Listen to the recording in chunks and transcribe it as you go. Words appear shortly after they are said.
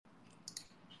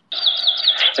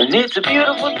And it's a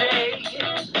beautiful day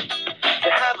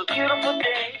to have a beautiful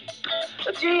day.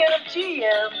 A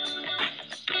GM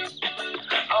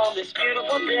on this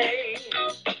beautiful day.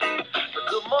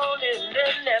 Good morning,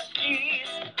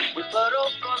 NFTs with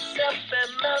Baroque, Seth,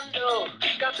 and Mando.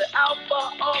 Got the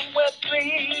Alpha on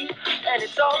Web3, and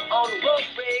it's all on Rogue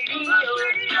Radio.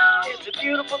 It's a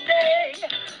beautiful day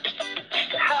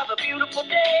to have a beautiful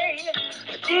day.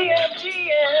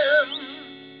 GM,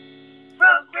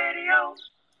 Rogue Radio.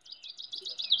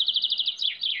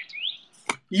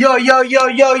 Yo,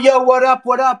 what up?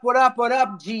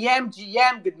 GM,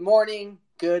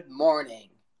 good morning.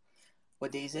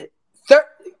 What day is it?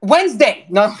 Wednesday.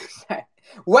 No,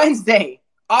 Wednesday,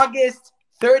 August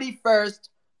 31st,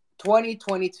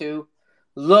 2022.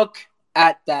 Look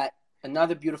at that.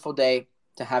 Another beautiful day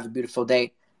to have a beautiful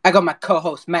day. I got my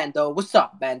co-host, Mando. What's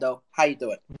up, Mando? How you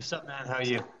doing? What's up, man? How are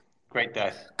you? Great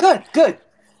day. Good.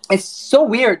 It's so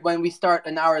weird when we start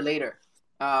an hour later.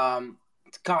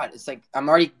 It's like I'm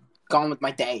already gone with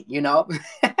my day, you know?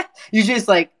 You just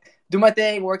like do my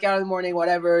thing, work out in the morning,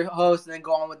 whatever, host, and then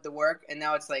go on with the work. And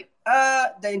now it's like,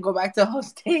 then go back to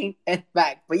hosting and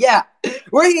back. But yeah,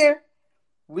 we're here.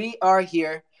 We are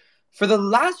here for the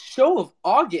last show of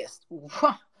August.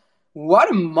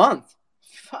 What a month.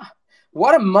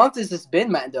 What a month has this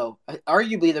been, Mando?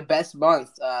 Arguably the best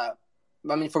month.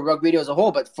 For Rogue Radio as a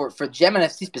whole, but for Gem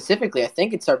NFC specifically, I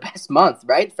think it's our best month,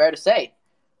 right? Fair to say.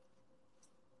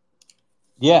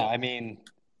 Yeah, I mean,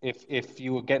 if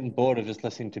you were getting bored of just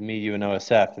listening to me, you and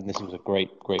OSF, then this was a great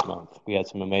month. We had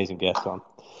some amazing guests on.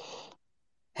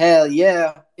 Hell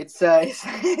yeah! It's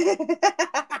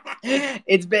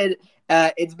been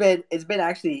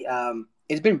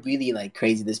really like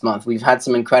crazy this month. We've had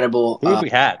some incredible. Who have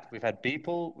we had? We've had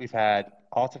Beeple. We've had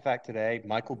Artifact today.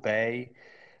 Michael Bay.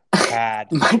 We've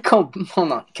had Michael.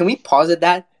 Hold on. Can we pause at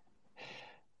that?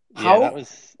 Yeah, that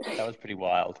was pretty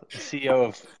wild. The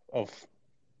CEO of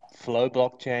Flow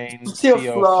Blockchain, CEO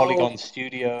of Polygon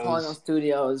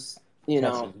Studios. You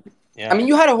know, I mean,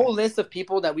 you had a whole list of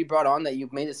people that we brought on that you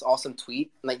made this awesome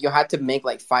tweet. Like, you had to make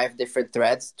like 5 different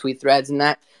tweet threads, and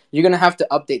that you're gonna have to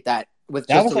update that with.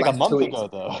 That just was like a month tweets. ago,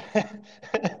 though.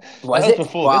 Was it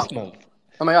before this month?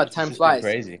 Oh my god, time flies.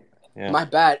 Crazy. Yeah. My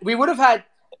bad. We would have had.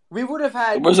 Where's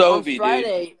Ovi,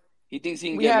 Friday, dude? He thinks he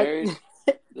can get married.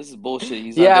 This is bullshit.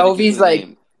 He's Ovi's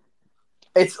like.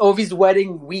 It's Ovi's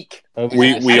wedding week.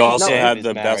 We also had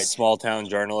the best small town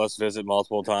journalist visit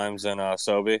multiple times in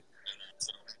Sobe.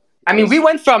 I mean, we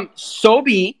went from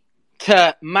Sobe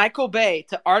to Michael Bay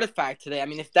to Artifact today. I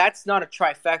mean, if that's not a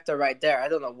trifecta right there, I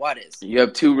don't know what is. You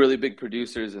have 2 really big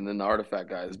producers and then the Artifact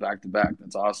guys back to back.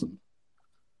 That's awesome.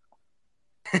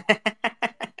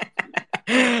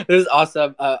 This is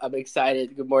awesome. I'm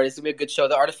excited. Good morning. It's gonna be a good show.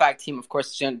 The Artifact team, of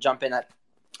course, is gonna jump in at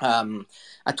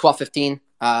 12:15.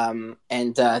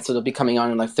 So they'll be coming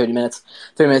on in like 30 minutes.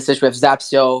 30 minutes ish. We have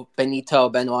Zapsio, Benito,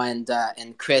 Benoit,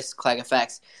 and Chris,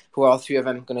 CloneX, who are all 3 of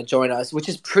them going to join us, which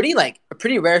is a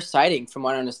pretty rare sighting from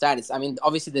what I understand.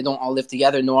 Obviously they don't all live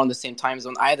together, nor on the same time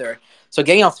zone either. So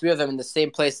getting all 3 of them in the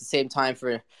same place at the same time for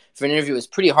an interview is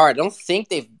pretty hard.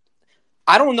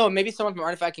 I don't know, maybe someone from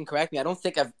Artifact can correct me. I don't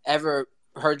think I've ever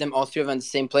heard them all 3 of them in the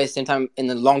same place, same time in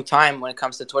a long time when it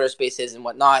comes to Twitter Spaces and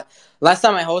whatnot. Last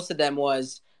time I hosted them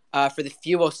was for the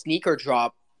Fubo sneaker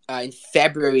drop in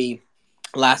February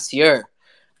last year.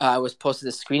 I was posted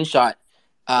a screenshot.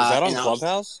 Was that on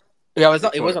Clubhouse? It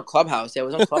was on Clubhouse. Yeah, it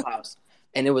was on Clubhouse.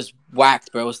 And it was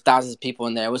whacked, bro. It was thousands of people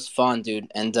in there. It was fun,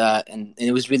 dude. And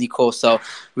it was really cool. So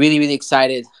really, really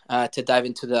excited to dive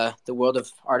into the world of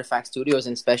Artifact Studios,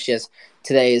 and especially as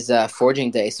today is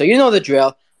Forging Day. So you know the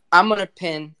drill. I'm going to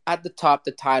pin at the top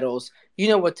the titles. You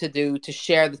know what to do to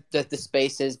share the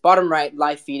spaces. Bottom right,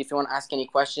 live feed. If you want to ask any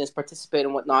questions, participate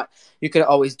and whatnot, you can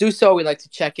always do so. We like to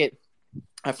check it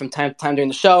from time to time during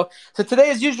the show. So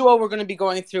today, as usual, we're going to be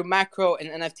going through macro and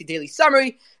NFT daily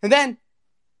summary. And then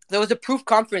there was a proof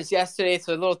conference yesterday.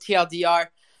 So a little TLDR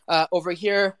over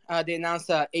here. They announced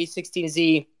a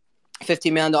A16Z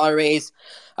 $50 million raise.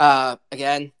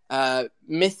 Again,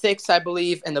 Mythics, I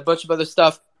believe, and a bunch of other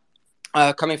stuff.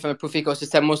 Coming from the proof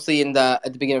ecosystem, mostly at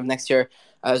the beginning of next year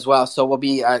as well. So we'll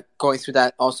be going through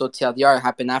that. Also, TLDR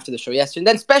happened after the show yesterday. And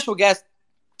then special guest,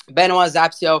 Benoit,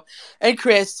 Zapsio, and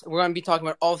Chris. We're going to be talking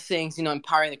about all things,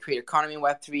 empowering the creator economy in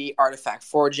Web3, artifact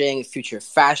forging, the future of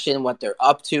fashion, what they're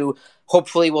up to.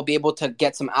 Hopefully, we'll be able to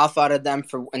get some alpha out of them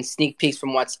and sneak peeks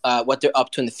from what they're up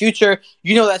to in the future.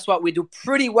 That's what we do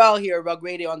pretty well here at Rug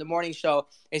Radio on the morning show,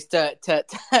 is to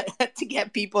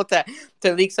get people to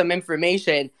leak some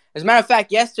information. As a matter of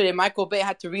fact, yesterday, Michael Bay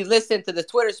had to re-listen to the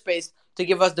Twitter space to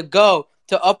give us the go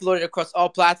to upload it across all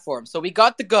platforms. So we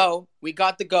got the go.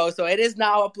 So it is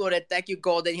now uploaded. Thank you,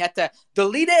 Golden. You had to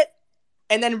delete it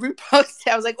and then repost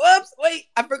it. I was like, whoops, wait,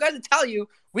 I forgot to tell you.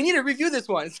 We need to review this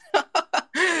one.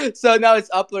 So now it's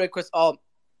uploaded across all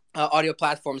audio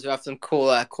platforms. We have some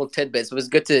cool tidbits. It was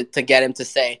good to get him to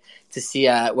see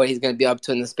what he's going to be up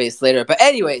to in the space later. But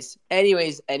anyways,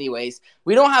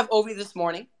 we don't have Ovi this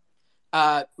morning.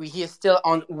 He is still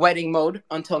on wedding mode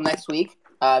until next week.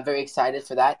 Very excited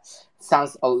for that.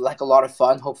 Sounds like a lot of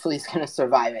fun. Hopefully he's going to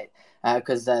survive it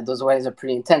because those weddings are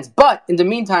pretty intense. But in the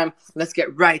meantime, let's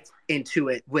get right into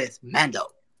it with Mando.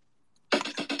 Who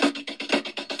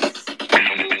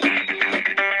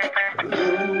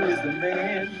is the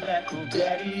man that will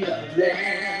daddy of the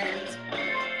land?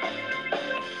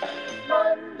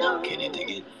 Can you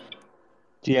dig it?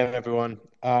 GM, everyone.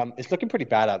 It's looking pretty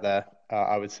bad out there,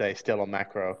 I would say, still on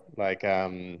macro. Like,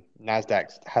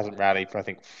 NASDAQ hasn't rallied for, I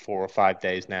think, 4 or 5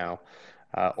 days now.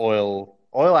 Oil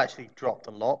actually dropped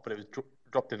a lot, but it was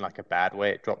dropped in like a bad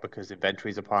way. It dropped because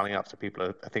inventories are piling up, so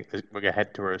I think we're going to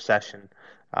head to a recession.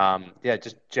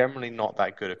 Just generally not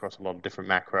that good across a lot of different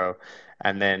macro.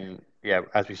 And then,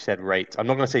 as we said, rates. I'm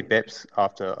not going to say bips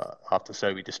after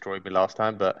Sobi destroyed me last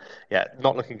time, but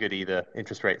not looking good either.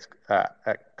 Interest rates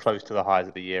at close to the highs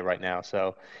of the year right now.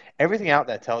 So everything out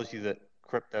there tells you that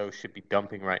crypto should be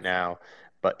dumping right now,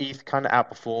 but ETH kind of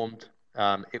outperformed.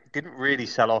 It didn't really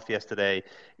sell off yesterday,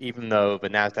 even though the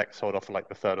NASDAQ sold off for like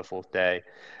the third or fourth day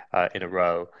in a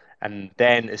row. And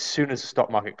then as soon as the stock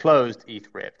market closed, ETH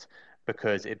ripped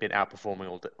because it'd been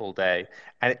outperforming all day.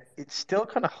 And it's still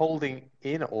kind of holding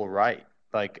in all right.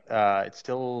 Like it's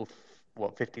still,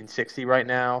 1560 right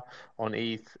now on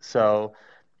ETH. So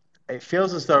it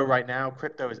feels as though right now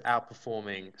crypto is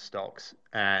outperforming stocks,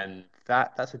 and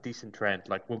that's a decent trend.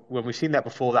 Like when we've seen that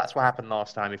before, that's what happened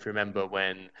last time. If you remember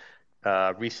when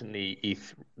recently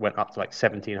ETH went up to like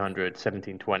 1700,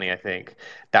 1720, I think.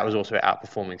 That was also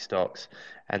outperforming stocks.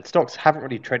 And stocks haven't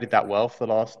really traded that well for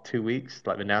the last 2 weeks.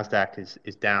 Like the NASDAQ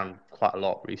is down quite a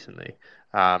lot recently.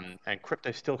 And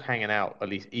crypto's still hanging out, at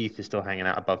least ETH is still hanging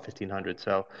out above 1500.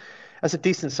 So that's a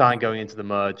decent sign going into the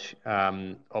merge.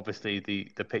 Obviously,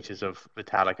 the pictures of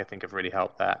Vitalik, I think, have really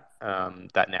helped that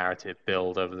narrative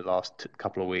build over the last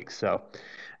couple of weeks. So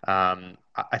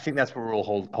I think that's what we're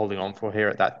all holding on for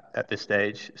here at this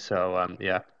stage. So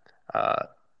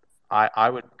I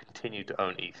would continue to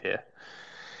own ETH here.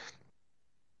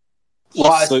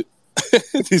 Well, so,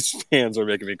 these fans are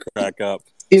making me crack up.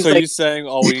 So are you saying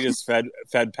all we need is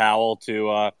Fed Powell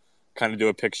to kind of do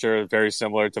a picture very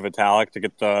similar to Vitalik to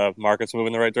get the markets moving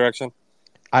in the right direction?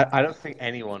 I don't think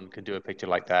anyone could do a picture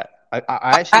like that.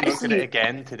 I actually looked at it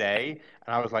again today,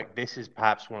 and I was like, this is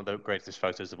perhaps one of the greatest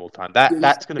photos of all time.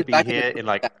 That's going to be here in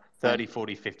like 30,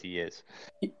 40, 50 years.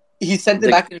 He sent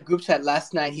it back in the group chat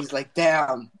last night. He's like,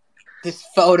 damn, this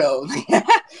photo.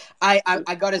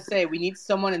 I got to say, we need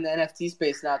someone in the NFT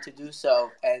space now to do so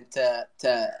and to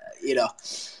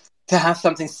have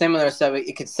something similar so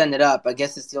it could send it up. I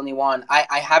guess it's the only one.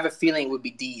 I have a feeling it would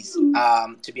be D's,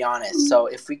 to be honest. So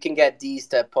if we can get D's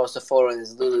to post a photo of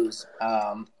his Lulus,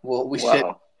 we should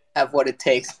have what it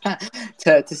takes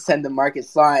to send the market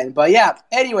flying. But yeah,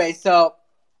 anyway, so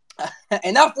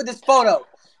enough with this photo.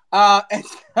 Oh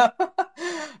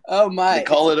my! They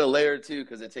call it a layer 2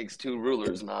 because it takes 2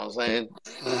 rulers. You know what I'm saying?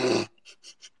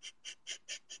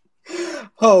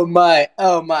 Oh my!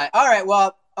 All right,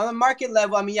 well. On the market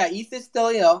level, I mean, ETH is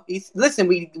still, listen,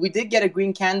 we did get a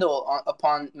green candle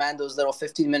upon Mando's little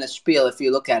 15-minute spiel, if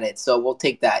you look at it. So we'll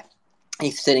take that.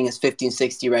 ETH sitting as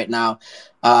 1560 right now.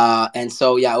 And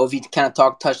so, Ovi kind of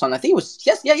touched on, I think it was,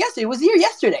 yesterday. It was here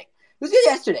yesterday.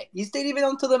 He stayed even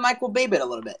until the Michael Bay bit a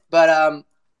little bit. But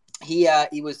he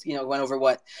was, went over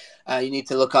what you need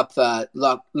to look up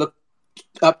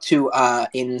to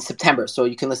in September, so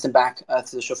you can listen back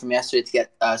to the show from yesterday to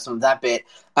get some of that bit.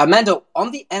 Mando,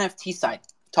 on the NFT side,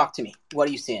 talk to me. What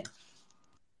are you seeing?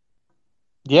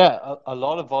 Yeah, a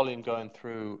lot of volume going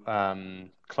through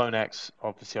CloneX,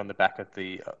 obviously on the back of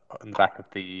the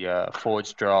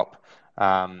Forge drop.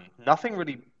 Nothing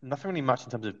really much in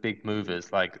terms of big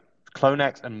movers. Like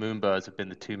CloneX and Moonbirds have been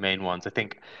the two main ones. I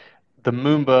think the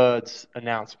Moonbirds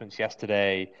announcements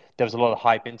yesterday, there was a lot of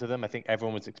hype into them. I think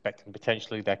everyone was expecting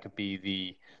potentially there could be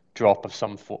the drop of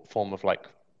some form of like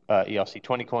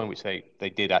ERC20 coin, which they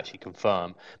did actually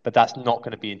confirm, but that's not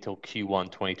going to be until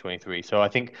Q1 2023. So I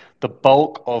think the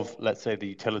bulk of, let's say, the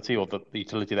utility or the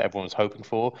utility that everyone was hoping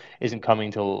for isn't coming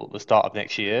until the start of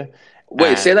next year.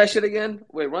 Wait, say that shit again?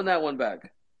 Wait, run that one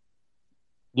back.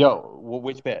 Yo,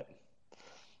 which bit?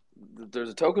 There's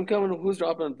a token coming? Who's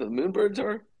dropping? The Moonbirds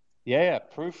are? Yeah,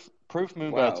 Proof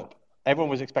Moonbirds. Wow. everyone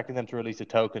was expecting them to release a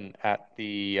token at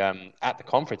the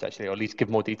conference, actually, or at least give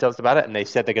more details about it. And they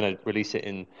said they're going to release it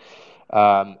in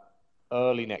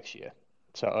early next year.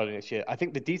 So early next year. I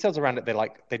think the details around it,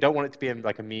 they don't want it to be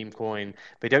like a meme coin.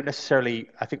 They don't necessarily.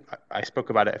 I think I spoke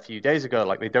about it a few days ago.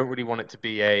 Like, they don't really want it to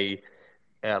be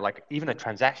like even a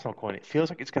transactional coin. It feels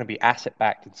like it's going to be asset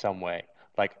backed in some way.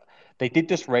 Like, they did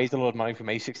just raise a lot of money from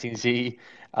A16Z.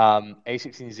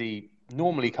 A16Z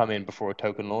normally come in before a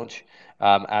token launch,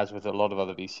 as with a lot of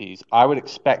other VCs. I would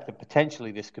expect that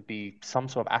potentially this could be some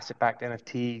sort of asset backed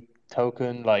NFT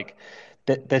token. Like,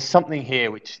 there's something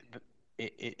here which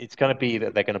it's going to be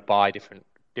that they're going to buy different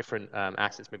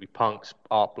assets, maybe punks,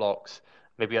 art blocks,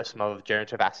 maybe some other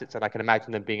generative assets, and I can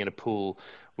imagine them being in a pool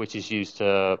which is used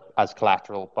as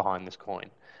collateral behind this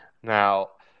coin. Now,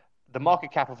 the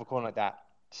market cap of a coin like that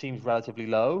seems relatively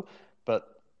low,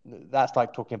 but that's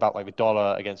like talking about like the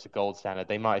dollar against the gold standard.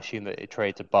 They might assume that it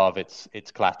trades above its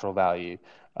collateral value,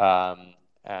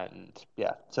 and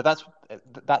yeah, so that's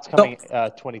coming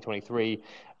 2023.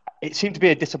 It seemed to be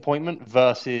a disappointment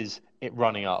versus it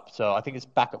running up. So I think it's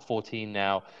back at 14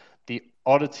 now. The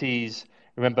oddities,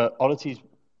 remember, oddities,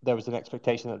 there was an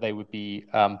expectation that they would be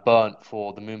burnt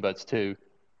for the Moonbirds too,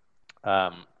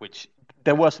 which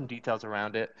there were some details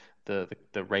around it, the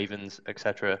Ravens,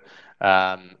 etc.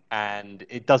 And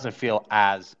it doesn't feel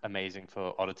as amazing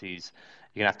for oddities.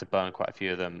 You're going to have to burn quite a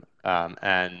few of them.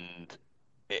 And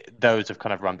those have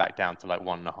kind of run back down to like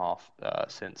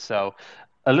 1.5 since. So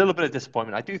a little bit of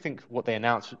disappointment. I do think what they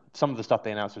announced, some of the stuff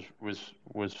they announced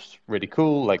was really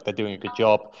cool. Like, they're doing a good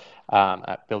job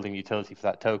at building utility for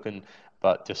that token,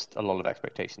 but just a lot of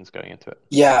expectations going into it.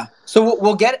 Yeah. So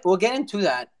we'll get into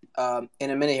that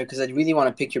in a minute here, because I really want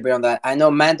to pick your brain on that. I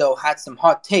know Mando had some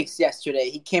hot takes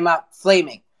yesterday. He came out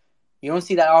flaming. You don't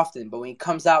see that often, but when he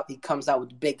comes out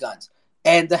with big guns.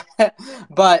 And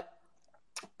but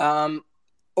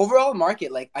overall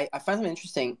market, like I find them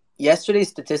interesting. Yesterday's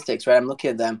statistics, right? I'm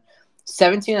looking at them.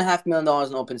 $17.5 million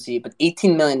in OpenSea, but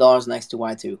 $18 million next to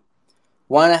Y2.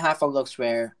 1.5 on Looks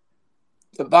Rare.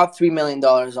 About $3 million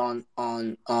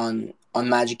on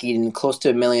Magic Eden, close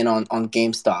to $1 million on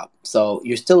GameStop. So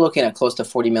you're still looking at close to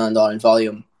 $40 million in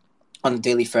volume on the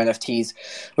daily for NFTs,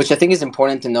 which I think is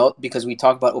important to note, because we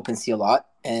talk about OpenSea a lot,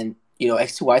 and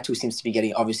X2Y2 seems to be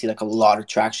getting obviously like a lot of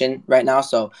traction right now.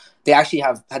 So they actually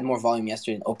have had more volume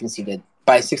yesterday than OpenSea did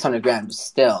by 600 grams.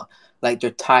 Still, like, they're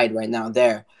tied right now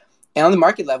there. And on the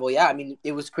market level, yeah, I mean,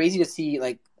 it was crazy to see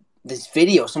like this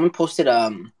video. Someone posted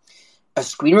a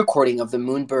screen recording of the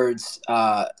Moonbirds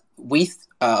WETH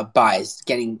buys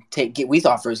WETH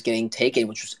offers getting taken,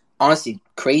 which was honestly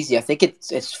crazy. I think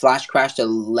it's flash crashed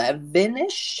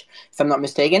 11ish, if I'm not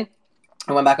mistaken.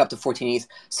 I went back up to 14 ETH,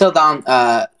 still down.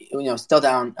 Still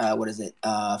down.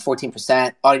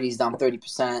 14%. Oddities down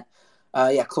 30%.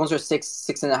 Clones are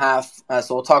 6.5.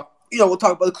 So we'll talk. We'll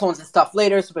talk about the clones and stuff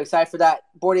later. Super excited for that.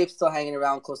 Bored Ape's still hanging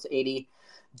around close to 80.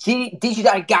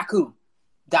 DG Gaku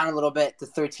down a little bit to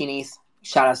 13 ETH.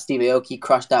 Shout out to Steve Aoki,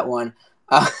 crushed that one.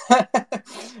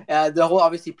 The whole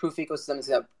obviously proof ecosystem is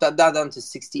down to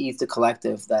 60 ETH. The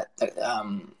collective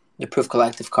the proof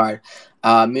collective card.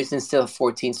 Mutan's still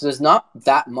 14, so there's not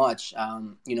that much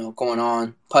going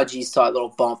on. Pudgy saw a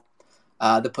little bump.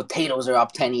 The potatoes are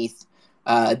up 10 ETH.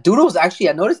 Doodles, actually,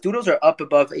 I noticed Doodles are up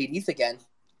above 8 ETH again,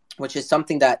 which is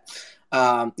something that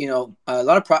a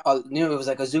lot of it was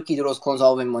like Azuki Doodles clones,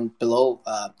 all of them went below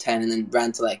 10 and then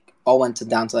went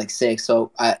down to like 6.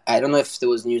 So I don't know if there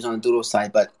was news on the Doodle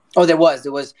side, but there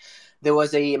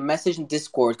was a message in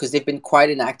Discord, because they've been quite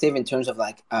inactive in terms of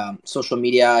like social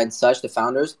media and such, the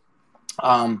founders.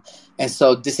 And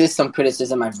so this is some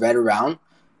criticism I've read around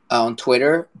on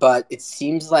Twitter, but it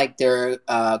seems like they're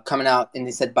coming out, and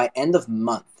they said by end of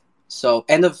month. So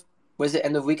end of week,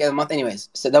 end of month? Anyways,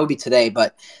 so that would be today.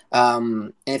 But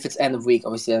and if it's end of week,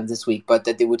 obviously end of this week, but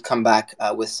that they would come back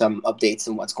with some updates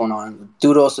and what's going on with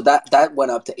Doodle. So that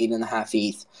went up to 8.5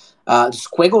 ETH. The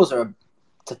Squiggles are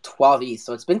to 12 ETH.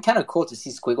 So it's been kind of cool to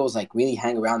see Squiggles like really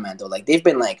hang around, man. Though, like they've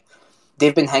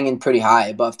been hanging pretty high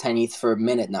above 10 ETH for a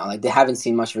minute now. Like they haven't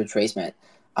seen much of a retracement.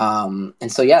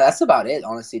 And so that's about it.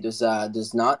 Honestly,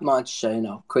 there's not much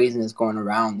craziness going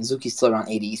around. Zuki's still around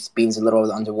 8 ETH. Bean's a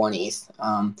little under 1 ETH.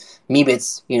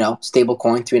 Meebits, stable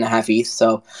coin 3.5 ETH.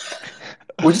 So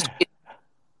we're just.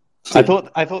 I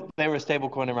thought they were a stable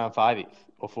coin around 5 ETH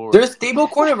or 4. They're a stable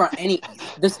coin around any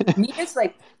ETH. Meebits,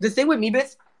 like the thing with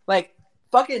Meebits, like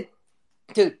fucking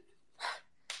dude,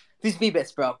 these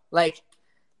Meebits, bro, like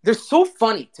they're so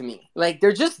funny to me. Like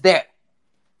they're just there.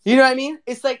 You know what I mean?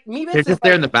 It's like Meebits. They're just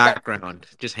there in the background,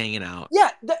 just hanging out. Yeah,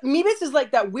 Meebits is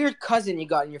like that weird cousin you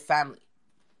got in your family,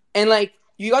 and like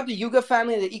you got the Yuga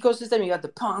family, the ecosystem. You got the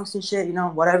punks and shit,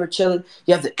 whatever, chilling.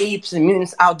 You have the apes and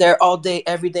mutants out there all day,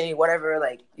 every day, whatever,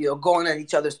 like, going at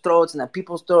each other's throats and at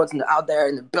people's throats, and they're out there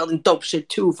and they're building dope shit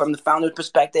too from the founder's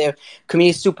perspective.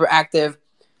 Community super active.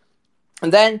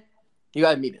 And then you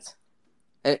got Amoebas.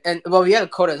 And well, we had a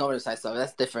Coda and oversized stuff.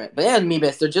 That's different. But yeah,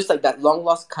 Amoebas, they're just like that long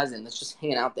lost cousin that's just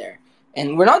hanging out there.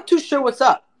 And we're not too sure what's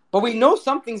up, but we know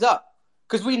something's up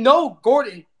because we know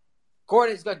Gordon's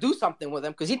gonna do something with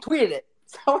him because he tweeted it.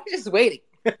 So we're just waiting.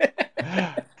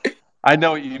 I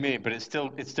know what you mean, but it's still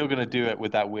going to do it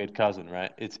with that weird cousin,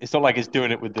 right? It's not like it's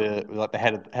doing it with the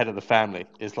head of the family.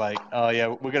 It's like, oh yeah,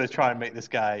 we're going to try and make this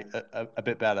guy a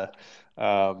bit better.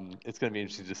 It's going to be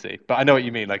interesting to see. But I know what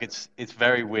you mean. Like it's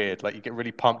very weird. Like you get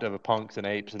really pumped over punks and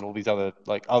apes and all these other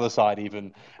other side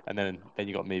even, and then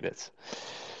you got Meebits.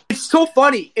 It's so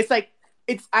funny.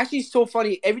 It's actually so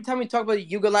funny. Every time we talk about the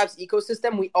Yuga Labs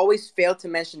ecosystem, we always fail to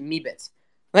mention Meebits.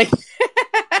 Like,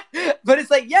 but it's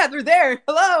like, yeah, they're there.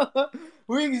 Hello,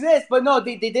 we exist. But no,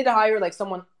 they did hire like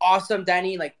someone awesome,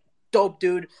 Danny, like dope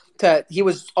dude. He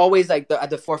was always like at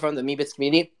the forefront of the Meebits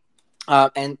community.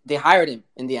 And they hired him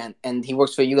in the end, and he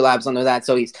works for Yuga Labs under that.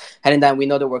 So he's heading down. We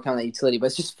know they're working on that utility, but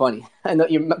it's just funny. I know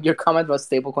your comment about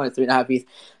stablecoin at 3.5 ETH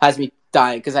has me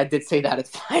dying because I did say that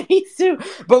it's 5 ETH too.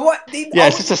 But what?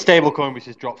 It's just a stablecoin which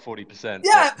has dropped 40%.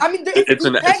 Yeah, I mean, it's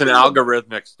an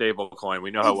algorithmic stablecoin.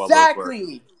 We know how well those work.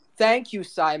 Exactly. Thank you,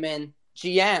 Simon.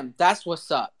 GM, that's what's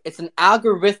up. It's an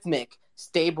algorithmic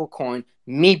stablecoin,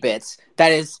 Meebits, that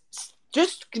has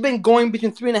just been going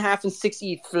between 3.5 and 6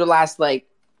 ETH for the last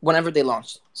whenever they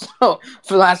launched. So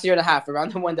for the last year and a half,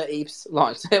 around when the apes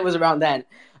launched, it was around then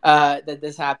that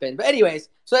this happened. But anyways,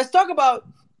 so let's talk about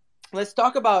next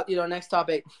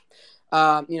topic.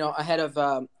 Ahead of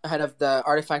the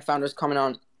Artifact founders coming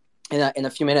on in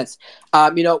a few minutes. We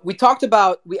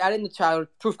added in the child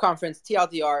proof conference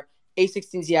TLDR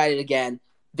A16Z added again.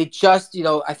 They just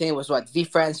I think it was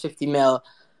VFriends 50 mil,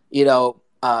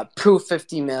 proof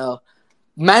 50 mil.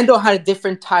 Mando had a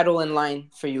different title in line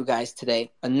for you guys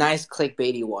today, a nice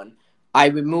clickbaity one. I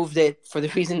removed it for the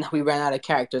reason that we ran out of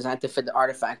characters and had to fit the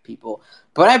Artifact people.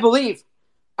 But I believe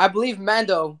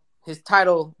Mando, his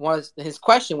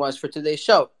question was for today's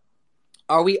show,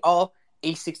 are we all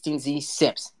A16Z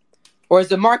simps? Or is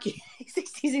the market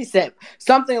A16Z simp?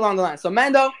 Something along the line. So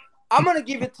Mando, I'm going to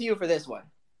give it to you for this one.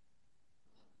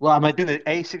 Well, am I doing the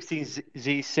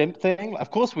A16Z simp thing?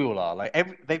 Of course we all are.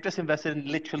 They've just invested in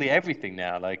literally everything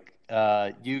now.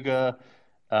 Yuga,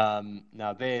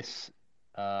 now this,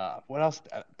 what else?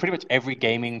 Pretty much every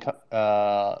gaming,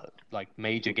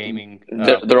 major gaming.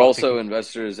 They're also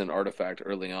investors in Artifact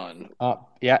early on.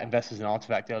 Investors in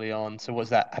Artifact early on. So what's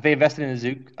that? Have they invested in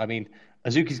Azuki? I mean,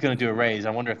 Azuki's going to do a raise.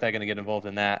 I wonder if they're going to get involved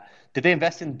in that. Did they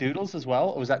invest in Doodles as well,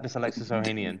 or was that just Alexis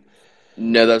Ohanian?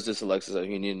 No, that's just Alexis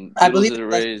Ohanian. I believe it's a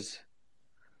raise.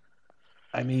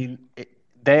 I mean,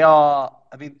 they are.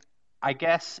 I mean, I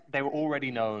guess they were already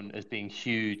known as being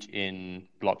huge in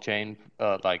blockchain,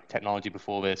 technology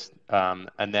before this,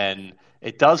 and then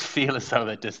it does feel as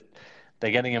though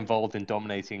they're getting involved in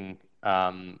dominating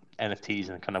NFTs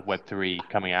and kind of Web3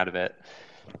 coming out of it.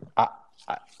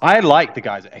 I like the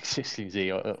guys at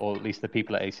A16Z, or at least the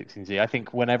people at A16Z. I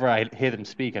think whenever I hear them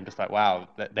speak, I'm just like, wow,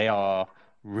 that they are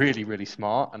really, really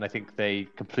smart, and I think they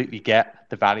completely get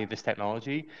the value of this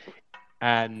technology.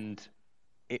 And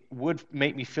it would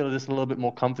make me feel just a little bit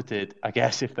more comforted, I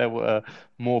guess, if there were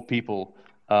more people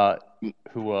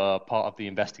who were part of the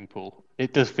investing pool.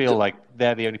 It does feel like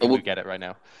they're the only people who get it right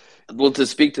now. Well, to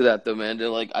speak to that, though, man,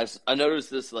 I noticed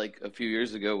this a few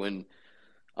years ago when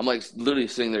I'm literally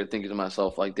sitting there thinking to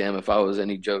myself, damn, if I was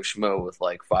any Joe Schmo with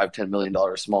 $5-10 million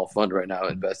small fund right now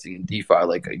investing in DeFi,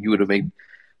 you would have made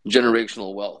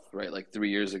generational wealth, right? 3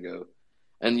 years ago.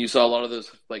 And you saw a lot of those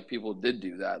people did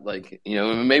do that,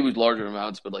 maybe with larger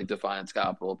amounts, but Defiance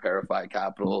Capital, Parify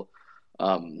Capital,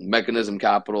 Mechanism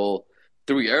Capital,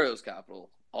 Three Arrows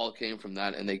Capital all came from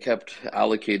that, and they kept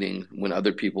allocating when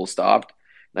other people stopped.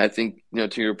 And I think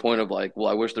to your point of well,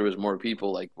 I wish there was more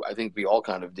people. I think we all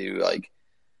kind of do.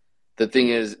 The thing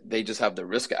is, they just have the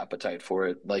risk appetite for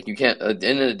it. You can't at the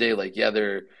end of the day,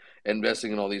 they're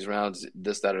investing in all these rounds,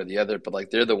 this, that, or the other, but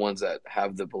they're the ones that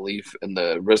have the belief and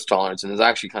the risk tolerance, and it's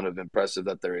actually kind of impressive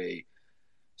that they're a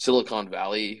Silicon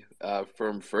Valley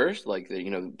firm first.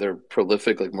 They're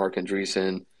prolific, Mark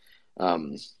Andreessen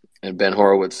and Ben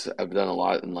Horowitz have done a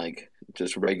lot in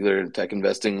just regular tech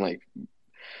investing.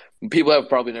 People have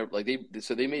probably never they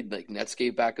made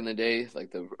Netscape back in the day,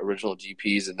 the original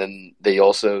GPs, and then they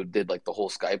also did the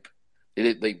whole Skype.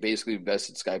 They did basically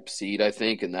invested Skype seed, I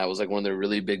think, and that was one of their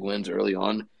really big wins early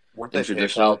on. Weren't they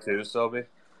PayPal too, Sobe?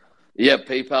 Yeah,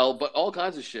 PayPal, but all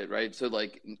kinds of shit, right? So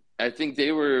like, I think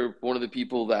they were one of the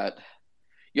people that,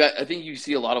 yeah, I think you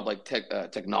see a lot of like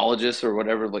technologists or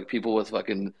whatever, like people with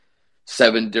fucking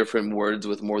 7 different words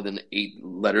with more than 8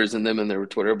 letters in them in their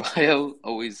Twitter bio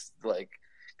always like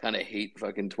kind of hate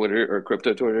fucking Twitter or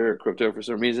crypto for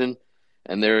some reason.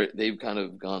 And they've kind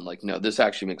of gone like, no, this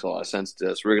actually makes a lot of sense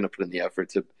to us. We're going to put in the effort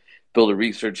to build a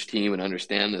research team and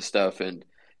understand this stuff and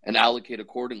allocate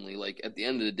accordingly. Like at the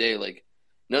end of the day, like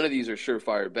none of these are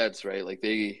surefire bets, right? Like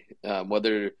they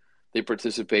whether they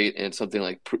participate in something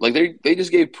like they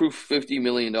just gave Proof $50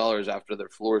 million after their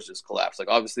floors just collapsed. Like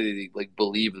obviously they like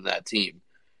believe in that team,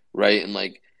 right? And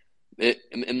like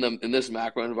in this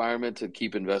macro environment to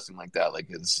keep investing like that like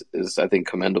is I think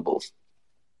commendable.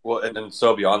 Well, and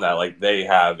so beyond that, like they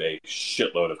have a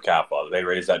shitload of capital. They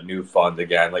raised that new fund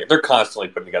again. Like they're constantly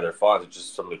putting together funds. It's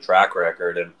just from the track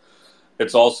record, and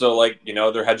it's also like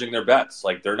they're hedging their bets.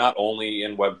 Like they're not only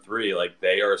in Web3, like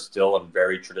they are still in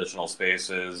very traditional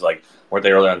spaces. Like weren't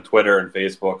they early on Twitter and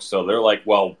Facebook? So they're like,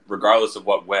 well, regardless of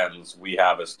what wins, we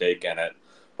have a stake in it.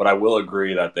 But I will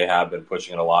agree that they have been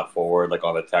pushing it a lot forward, like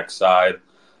on the tech side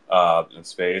in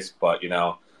space. But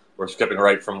we're skipping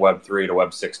right from Web3 to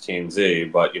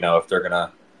Web16Z. But if they're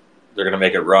gonna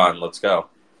make it run, let's go.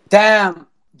 Damn,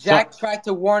 Jack tried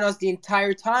to warn us the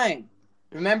entire time.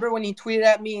 Remember when he tweeted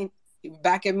at me,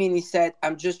 back at me, and he said,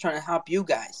 "I'm just trying to help you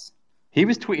guys." He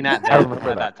was tweeting at them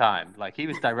at that time. Like he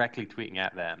was directly tweeting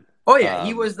at them. Oh yeah,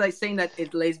 he was like saying that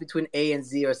it lays between A and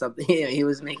Z or something. He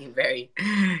was making very.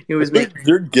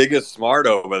 They're giga smart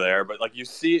over there, but like you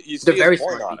see they're very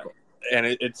smart on people. It. And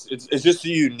it's just a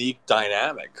unique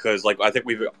dynamic because like I think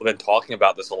we've been talking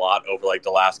about this a lot over like the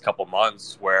last couple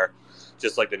months, where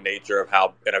just like the nature of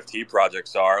how NFT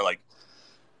projects are, like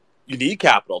you need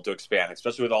capital to expand,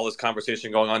 especially with all this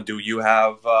conversation going on. Do you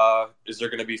have? Is there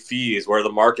going to be fees? Where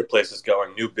the marketplace is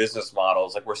going? New business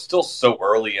models? Like we're still so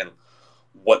early in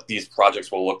what these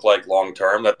projects will look like long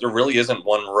term that there really isn't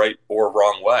one right or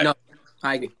wrong way. No,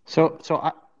 I agree.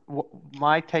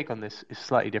 My take on this is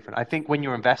slightly different. I think when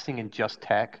you're investing in just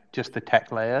the tech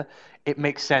layer, it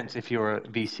makes sense if you're a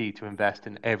VC to invest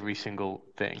in every single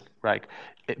thing, right?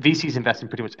 VCs invest in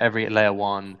pretty much every layer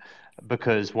one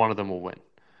because one of them will win.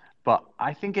 But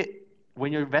I think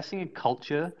when you're investing in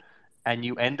culture and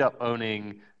you end up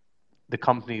owning the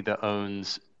company that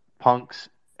owns Punks,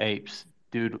 Apes,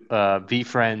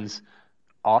 VFriends,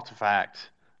 Artifact,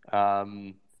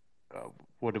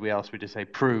 what do we else? We just say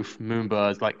Proof,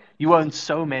 Moonbirds. Like you own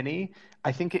so many.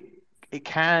 I think it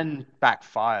can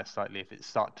backfire slightly if it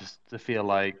starts to feel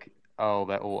like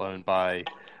they're all owned by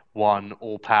one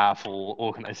all-powerful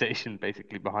organization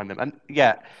basically behind them. And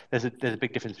yeah, there's a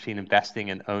big difference between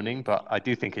investing and owning, but I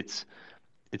do think it's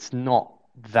not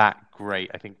that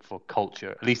great. I think for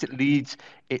culture, at least it leads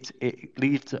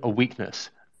to a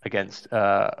weakness against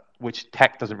which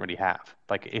tech doesn't really have.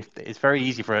 Like if it's very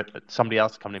easy for somebody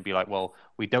else to come in and be like, well,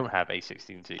 we don't have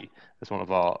A16Z as one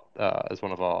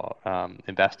of our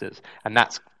investors, and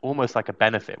that's almost like a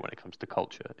benefit when it comes to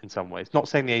culture in some ways. Not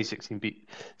saying the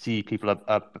A16Z people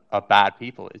are bad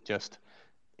people. It just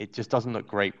doesn't look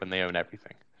great when they own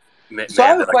everything. So I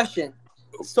have a question,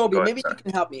 Sobi. Maybe you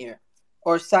can help me here.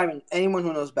 Or Simon, anyone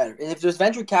who knows better. And if there's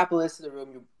venture capitalists in the room,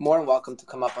 you're more than welcome to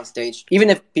come up on stage.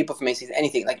 Even if people from ACs,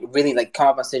 anything, like really like come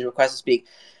up on stage, request to speak.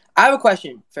 I have a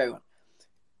question for everyone.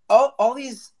 All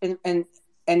these and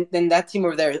then that team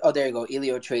over there, there you go,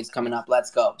 Elio Trades coming up,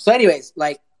 let's go. So anyways,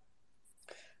 like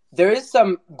there is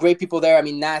some great people there. I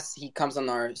mean, Nas, he comes on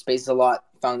our spaces a lot,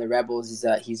 founded the Rebels.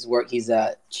 He's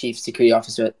a chief security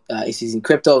officer at ACs in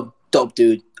crypto. Dope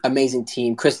dude. Amazing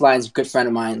team. Chris Lyons, a good friend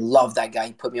of mine. Love that guy.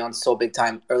 He put me on so big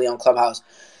time early on Clubhouse.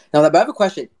 Now, but I have a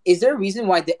question. Is there a reason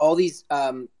why all these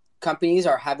companies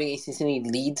are having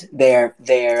ACCC lead their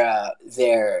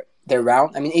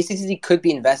round? I mean, ACCC could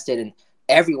be invested in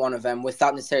every one of them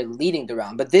without necessarily leading the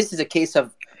round. But this is a case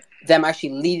of them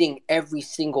actually leading every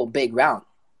single big round.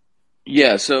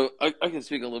 Yeah, so I can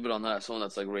speak a little bit on that. Someone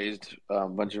that's like raised a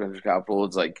bunch of venture capital.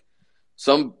 It's like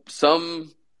some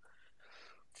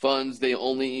funds, they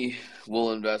only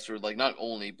will invest, or like not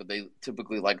only, but they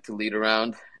typically like to lead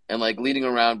around. And like leading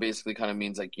around basically kind of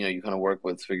means like, you kind of work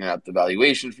with figuring out the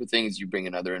valuation for things. You bring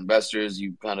in other investors.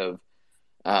 You kind of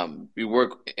you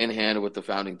work in hand with the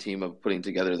founding team of putting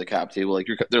together the cap table. Like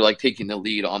they're like taking the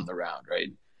lead on the round, right?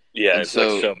 Yeah, and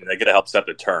so they get to help set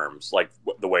the terms, like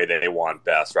the way they want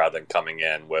best, rather than coming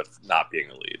in with not being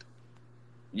a lead.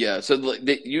 Yeah, so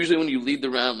usually when you lead the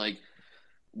round, like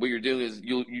what you're doing is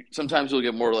sometimes you'll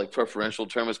get more like preferential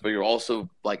terms, but you're also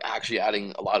like actually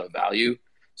adding a lot of value.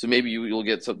 So maybe you'll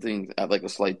get something at like a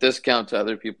slight discount to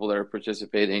other people that are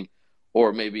participating,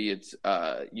 or maybe it's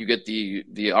you get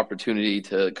the opportunity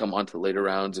to come onto later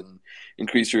rounds and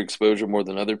increase your exposure more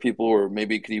than other people, or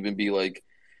maybe it could even be like,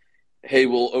 hey,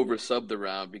 we'll oversub the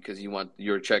round because you want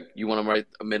your check, you want to write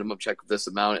a minimum check of this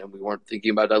amount, and we weren't thinking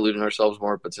about diluting ourselves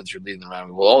more, but since you're leading the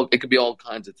round, it could be all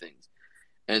kinds of things.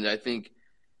 And I think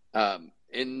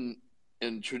in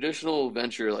traditional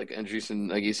venture, like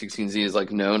Andreessen, like A16Z is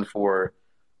like known for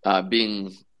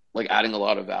being like adding a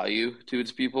lot of value to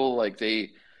its people. Like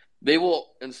they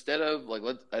will, instead of like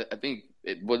I think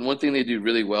one thing they do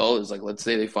really well is like, let's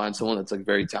say they find someone that's like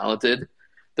very talented,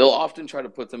 they'll often try to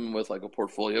put them with like a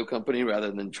portfolio company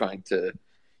rather than trying to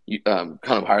kind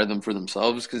of hire them for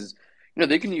themselves, because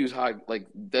they can use high, like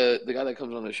the guy that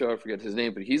comes on the show, I forget his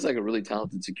name, but he's like a really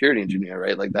talented security engineer,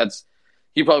 right? Like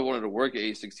he probably wanted to work at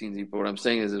A16Z, but what I'm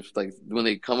saying is, if like when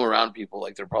they come around people,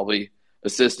 like they're probably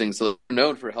assisting, so they're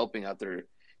known for helping out their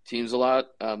teams a lot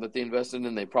that they invest in,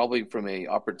 and they probably, from a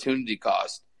opportunity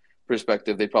cost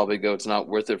perspective, they probably go, it's not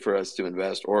worth it for us to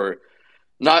invest, or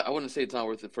not. I wouldn't say it's not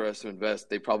worth it for us to invest.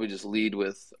 They probably just lead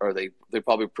with, or they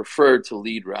probably prefer to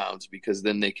lead rounds, because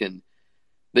then they can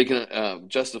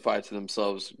justify to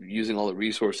themselves using all the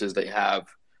resources they have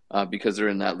because they're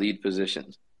in that lead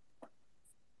position.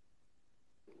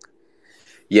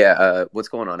 Yeah, what's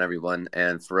going on, everyone?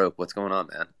 And Farouk, what's going on,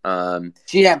 man?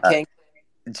 GM King.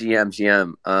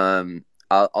 GM.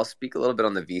 I'll speak a little bit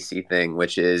on the VC thing,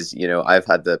 which is, I've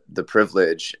had the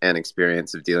privilege and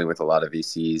experience of dealing with a lot of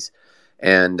VCs.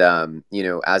 And,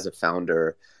 as a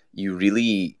founder, you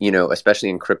really, especially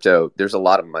in crypto, there's a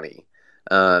lot of money.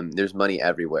 There's money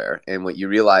everywhere. And what you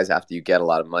realize after you get a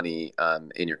lot of money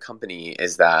in your company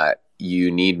is that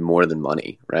you need more than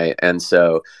money, right? And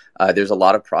so there's a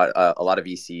lot of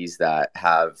VCs that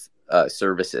have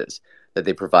services that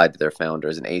they provide to their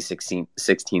founders, and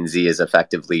A16Z is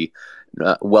effectively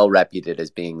well reputed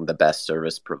as being the best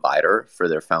service provider for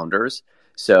their founders.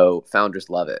 So founders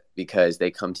love it because they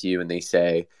come to you and they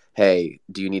say, hey,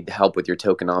 do you need help with your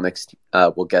tokenomics?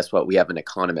 Well, guess what? We have an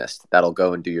economist that'll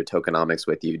go and do your tokenomics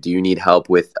with you. Do you need help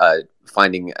with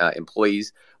finding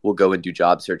employees? We'll go and do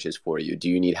job searches for you. Do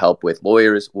you need help with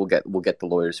lawyers? We'll get the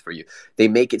lawyers for you. They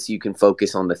make it so you can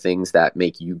focus on the things that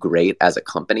make you great as a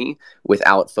company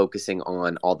without focusing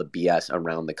on all the BS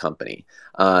around the company.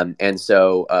 And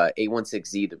so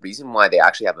A16Z, the reason why they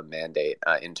actually have a mandate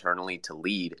internally to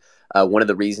lead, one of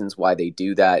the reasons why they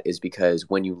do that is because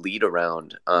when you lead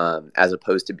around, as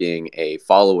opposed to being a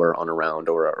follower on a round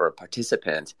or a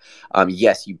participant,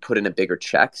 yes, you put in a bigger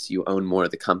check, so you own more of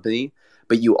the company,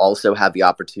 but you also have the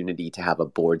opportunity to have a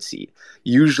board seat.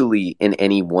 Usually in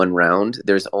any one round,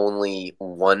 there's only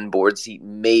one board seat,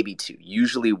 maybe two,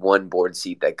 usually one board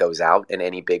seat that goes out in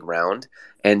any big round.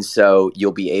 And so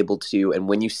you'll be able to, and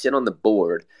when you sit on the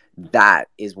board, that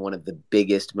is one of the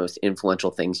biggest, most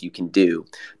influential things you can do.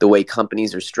 The way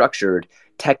companies are structured,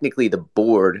 technically the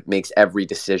board makes every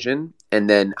decision and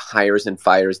then hires and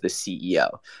fires the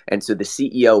CEO. And so the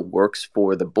CEO works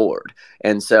for the board.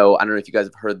 And so I don't know if you guys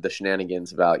have heard the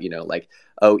shenanigans about,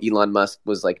 Elon Musk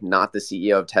was like not the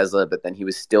CEO of Tesla, but then he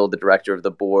was still the director of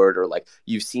the board, or like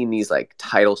you've seen these like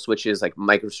title switches, like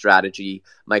MicroStrategy.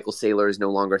 Michael Saylor is no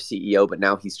longer CEO, but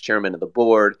now he's chairman of the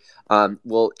board.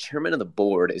 Well, chairman of the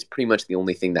board is pretty much the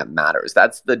only thing that matters.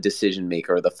 That's the decision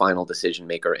maker, the final decision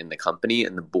maker in the company,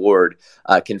 and the board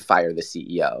can fire the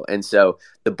CEO. And so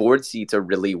the board seats are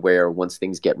really where, once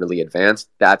things get really advanced,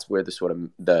 that's where the sort of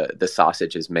the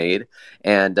sausage is made.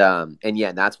 And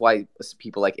yeah, that's why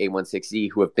people like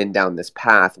A16Z, who have been down this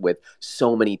path with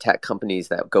so many tech companies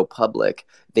that go public,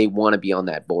 they want to be on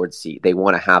that board seat. They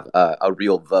want to have a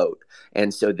real vote.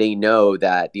 And so they know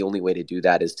that the only way to do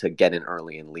that is to get in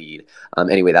early and lead.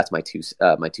 Anyway, that's my two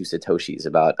satoshis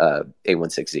about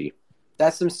A16Z.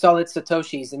 That's some solid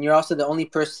satoshis, and you're also the only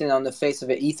person on the face of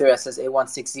an ether that says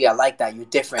A16Z. I like that. You're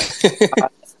different.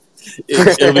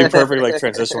 It'll be perfect, like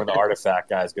transition when the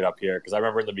artifact guys get up here, because I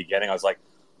remember in the beginning I was like,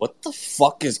 "What the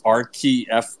fuck is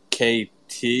RTKFT?"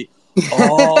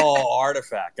 Oh,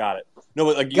 artifact, got it. No,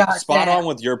 but like you spot on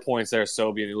with your points there,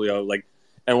 Sobi and Julio. Like,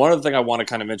 and one other thing I want to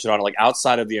kind of mention on, like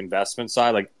outside of the investment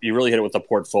side, like you really hit it with the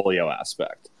portfolio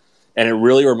aspect, and it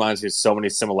really reminds me of so many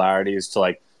similarities to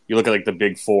like. You look at like the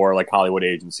big four, like Hollywood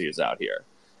agencies out here,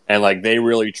 and like they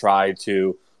really try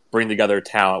to bring together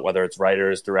talent, whether it's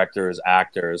writers, directors,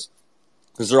 actors,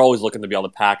 because they're always looking to be able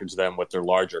to package them with their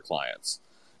larger clients.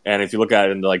 And if you look at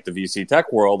it in like the VC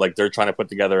tech world, like they're trying to put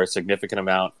together a significant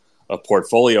amount of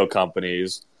portfolio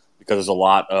companies because there's a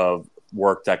lot of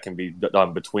work that can be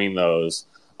done between those.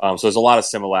 So there's a lot of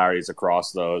similarities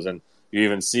across those, and you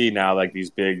even see now like these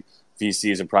big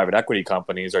VCs and private equity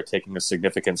companies are taking a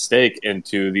significant stake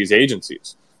into these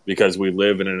agencies because we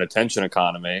live in an attention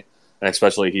economy, and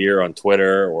especially here on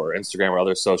Twitter or Instagram or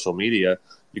other social media,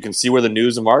 you can see where the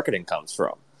news and marketing comes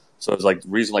from. So it's like the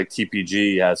reason like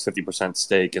TPG has 50%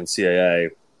 stake in CAA,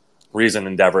 reason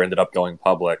Endeavor ended up going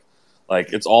public.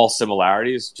 Like it's all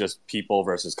similarities, just people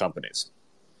versus companies.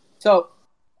 So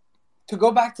to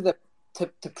go back to the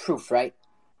to proof, right?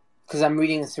 Because I'm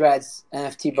reading the threads.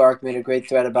 NFT Bark made a great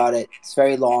thread about it. It's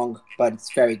very long, but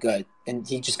it's very good. And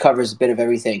he just covers a bit of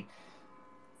everything.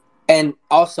 And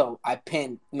also, I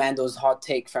pinned Mando's hot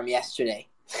take from yesterday.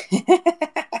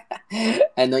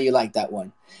 I know you like that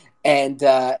one. And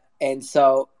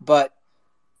so, but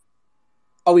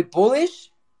are we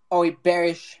bullish or are we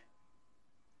bearish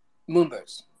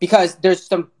Moonbirds? Because there's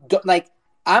some, like,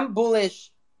 I'm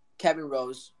bullish Kevin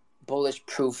Rose, bullish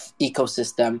Proof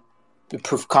ecosystem, the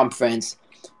Proof conference,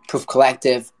 Proof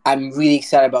collective. I'm really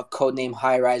excited about Codename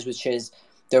High Rise, which is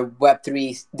their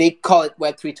Web3. They call it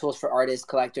Web3 tools for artists,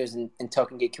 collectors, and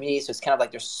token gate communities. So it's kind of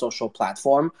like their social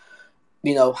platform.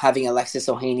 You know, having Alexis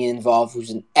Ohanian involved,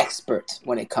 who's an expert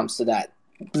when it comes to that.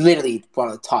 Literally one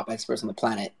of the top experts on the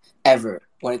planet ever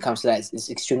when it comes to that. It's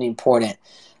extremely important.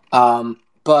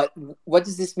 But what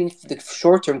does this mean for the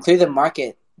short term? Clearly, the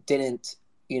market didn't,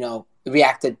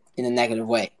 reacted in a negative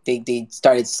way. They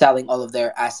started selling all of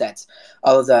their assets,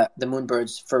 all of the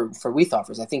Moonbirds for WETH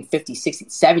offers. I think 50, 60,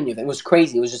 70 of them. It was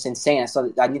crazy. It was just insane.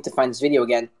 I need to find this video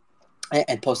again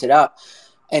and post it up.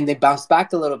 And they bounced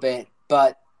back a little bit.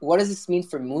 But what does this mean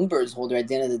for Moonbirds holder at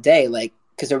the end of the day? Like,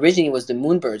 because originally it was the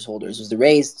Moonbirds holders. It was the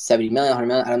raised 70 million, 100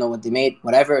 million. I don't know what they made.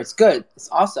 Whatever. It's good. It's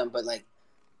awesome. But, like,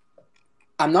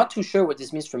 I'm not too sure what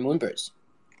this means for Moonbirds.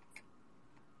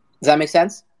 Does that make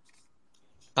sense?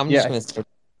 I'm just going to say.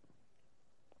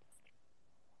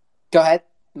 Go ahead,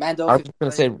 Mando. I was just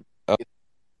going to say.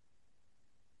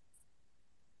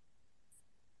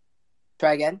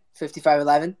 Try again.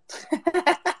 5511.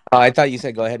 I thought you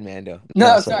said go ahead, Mando.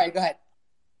 No, sorry. Go ahead.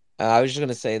 I was just going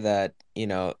to say that,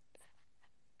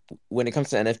 when it comes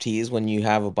to NFTs, when you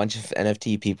have a bunch of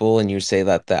NFT people and you say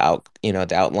that the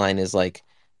outline is like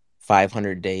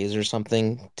 500 days or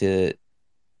something to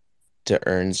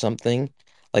earn something,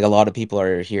 like a lot of people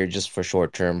are here just for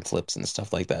short-term flips and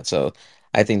stuff like that. So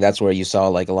I think that's where you saw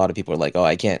like a lot of people are like, oh,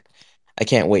 I can't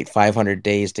wait 500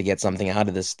 days to get something out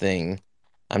of this thing.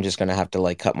 I'm just gonna have to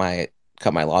like cut my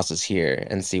losses here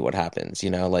and see what happens.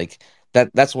 Like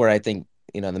that's where I think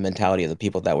the mentality of the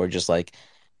people that were just like,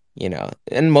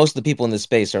 and most of the people in this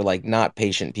space are like not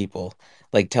patient people.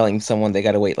 Like telling someone they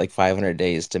got to wait like 500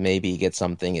 days to maybe get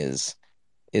something is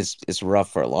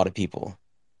rough for a lot of people.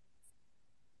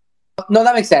 No,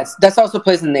 that makes sense. That's also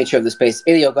plays in the nature of the space.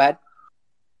 Elio, go ahead.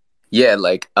 Yeah,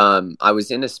 like I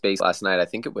was in a space last night. I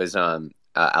think it was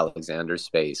Alexander's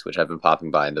space, which I've been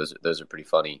popping by, and those are pretty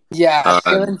funny. Yeah,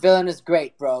 Villain is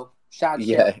great, bro. Shout out.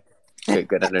 Yeah,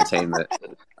 good entertainment.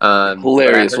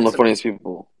 Hilarious, one of the funniest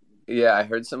people. Yeah, I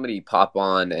heard somebody pop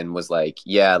on and was like,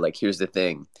 "Yeah, like here's the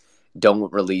thing."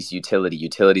 Don't release utility.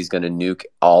 Utility's going to nuke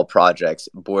all projects.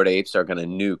 Bored Apes are going to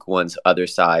nuke once other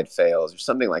side fails or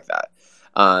something like that.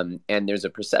 And there's a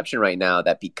perception right now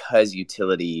that because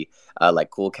utility, like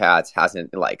Cool Cats,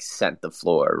 hasn't like sent the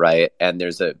floor, right? And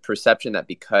there's a perception that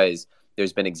because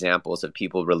there's been examples of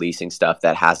people releasing stuff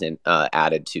that hasn't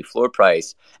added to floor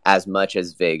price as much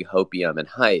as Vig, Hopium, and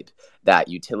Hype, that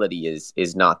utility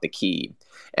is not the key.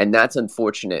 And that's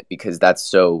unfortunate because that's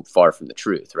so far from the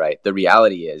truth, right? The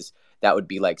reality is that would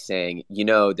be like saying,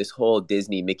 this whole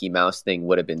Disney Mickey Mouse thing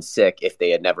would have been sick if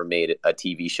they had never made a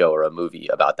TV show or a movie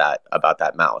about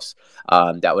that mouse.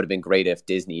 That would have been great if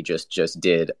Disney just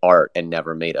did art and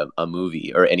never made a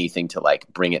movie or anything to like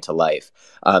bring it to life.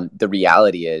 The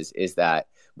reality is that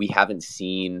we haven't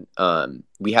seen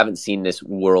this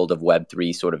world of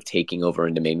Web3 sort of taking over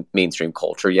into mainstream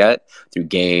culture yet, through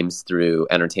games, through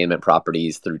entertainment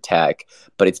properties, through tech,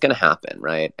 but it's going to happen,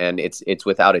 right? And it's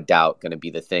without a doubt going to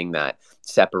be the thing that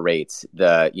separates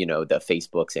the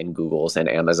Facebooks and Googles and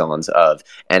Amazons of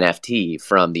NFT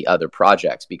from the other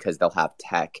projects, because they'll have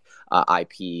tech,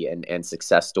 IP and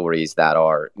success stories that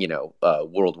are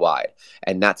worldwide,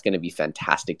 and that's going to be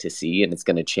fantastic to see, and it's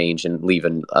going to change and leave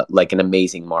an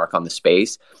amazing mark on the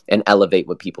space and elevate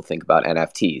what people think about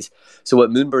NFTs. So what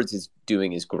Moonbirds is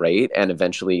doing is great, and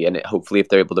eventually, and hopefully, if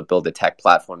they're able to build a tech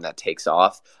platform that takes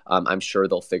off, I'm sure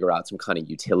they'll figure out some kind of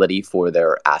utility for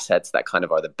their assets that kind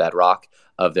of are the bedrock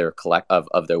of their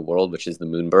of their world, which is the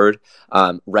Moonbird.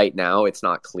 Right now, it's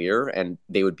not clear, and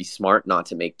they would be smart not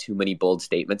to make too many bold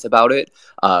statements about it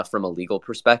from a legal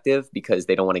perspective, because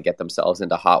they don't want to get themselves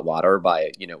into hot water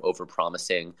by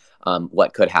overpromising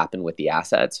what could happen with the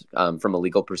assets. From a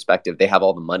legal perspective, they have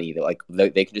all the money.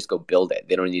 They can just go build it.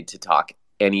 They don't need to talk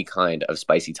any kind of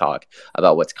spicy talk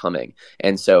about what's coming.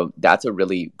 And so that's a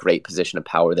really great position of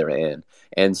power they're in.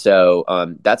 And so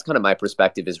that's kind of my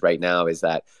perspective is right now is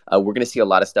that we're going to see a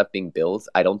lot of stuff being built.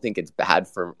 I don't think it's bad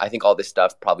I think all this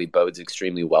stuff probably bodes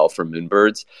extremely well for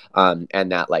Moonbirds,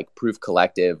 and that like Proof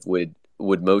Collective would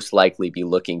most likely be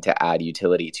looking to add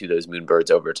utility to those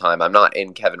Moonbirds over time. I'm not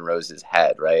in Kevin Rose's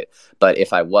head, right? But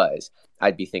if I was,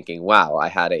 I'd be thinking, wow, I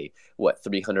had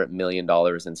 $300 million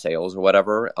in sales or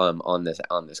whatever on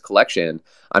this collection.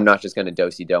 I'm not just going to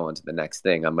do-si-do onto the next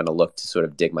thing. I'm going to look to sort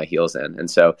of dig my heels in. And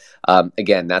so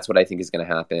again, that's what I think is going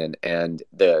to happen. And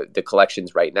the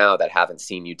collections right now that haven't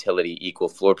seen utility equal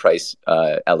floor price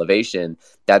elevation,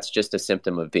 that's just a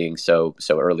symptom of being so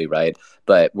early, right?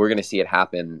 But we're going to see it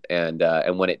happen, and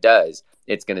when it does,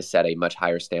 it's going to set a much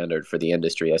higher standard for the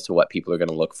industry as to what people are going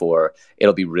to look for.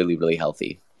 It'll be really, really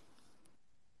healthy.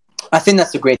 I think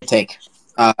that's a great take,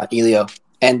 Elio.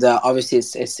 And obviously,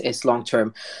 it's long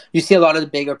term. You see a lot of the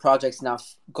bigger projects now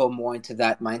go more into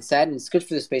that mindset, and it's good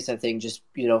for the space. I think just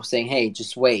saying, hey,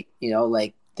 just wait.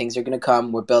 Like things are gonna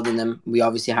come. We're building them. We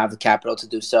obviously have the capital to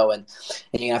do so, and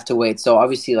you have to wait. So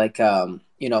obviously, like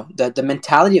the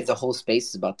mentality of the whole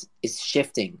space is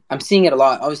shifting. I'm seeing it a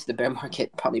lot. Obviously, the bear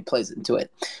market probably plays into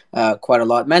it quite a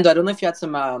lot. Mando, I don't know if you had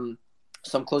some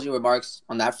closing remarks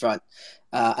on that front.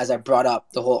 As I brought up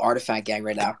the whole artifact gang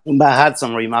right now. I had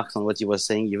some remarks on what he was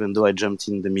saying, even though I jumped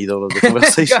in the middle of the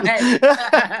conversation.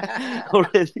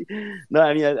 Already. No,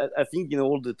 I mean, I think,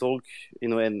 all the talk,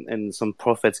 and some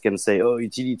prophets can say, oh,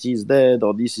 utility is dead,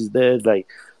 or this is dead. Like,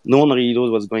 no one really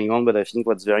knows what's going on, but I think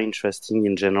what's very interesting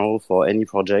in general for any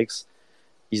projects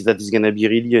is that it's going to be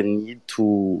really a need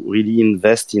to really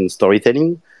invest in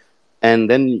storytelling. And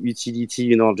then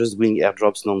utility, just doing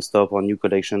airdrops nonstop or new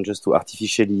collection just to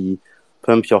artificially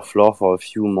pump your floor for a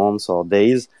few months or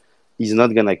days is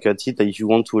not going to cut it. If you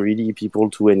want to really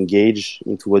people to engage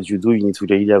into what you do, you need to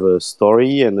really have a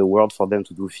story and a world for them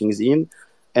to do things in,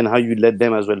 and how you let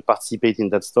them as well participate in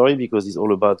that story, because it's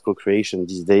all about co-creation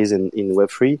these days in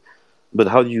Web3. But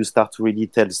how do you start to really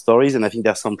tell stories? And I think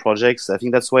there's some projects. I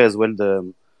think that's why as well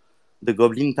the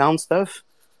Goblin Town stuff,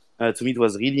 to me, it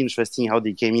was really interesting how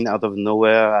they came in out of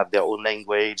nowhere, have their own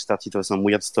language, started with some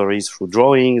weird stories through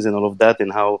drawings and all of that,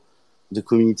 and how the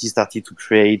community started to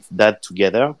create that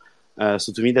together.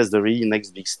 So to me, that's the really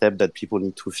next big step that people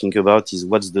need to think about is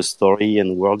what's the story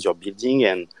and world you're building,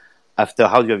 and after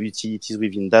how do you have utilities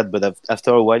within that. But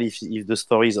after a while, if the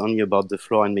story is only about the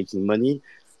floor and making money,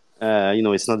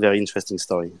 it's not a very interesting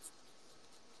story.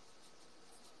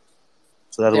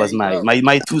 So that was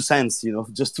my 2 cents,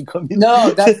 just to come in.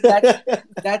 No,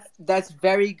 that's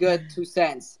very good 2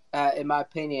 cents, in my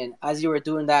opinion. As you were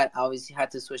doing that, I obviously had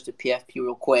to switch to PFP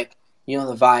real quick. The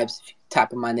vibes. If you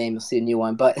tap on my name, you'll see a new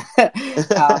one. But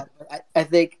I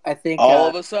think all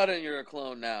of a sudden you're a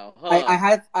clone now. Huh?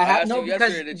 I had no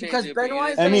because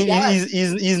Benoit. I mean,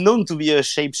 he's known to be a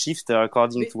shapeshifter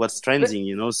according to what's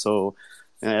trending, So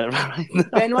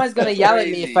Benoit's gonna yell at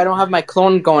me if I don't have my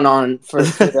clone going on for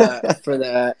this.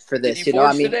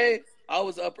 I mean. Today? I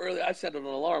was up early. I set an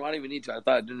alarm. I didn't even need to.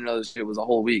 I didn't know this shit was a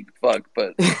whole week. Fuck,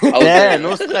 but I was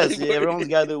no stress. Everyone's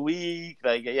got a week.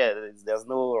 Like, there's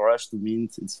no rush to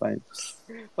mint. It's fine.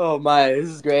 Oh my, this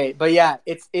is great. But yeah,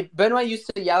 Benoit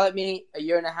used to yell at me a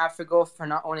year and a half ago for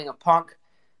not owning a punk,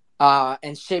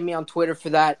 and shame me on Twitter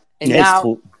for that. And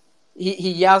now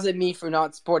he yells at me for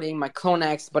not sporting my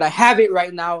CloneX, but I have it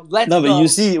right now. Let's go. But you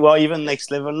see, well, even next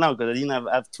level now, because I didn't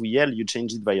have to yell, you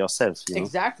changed it by yourself.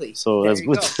 Exactly. So that's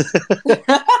good.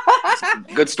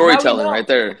 Good storytelling right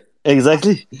there.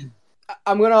 Exactly.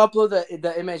 I'm going to upload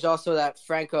the image also that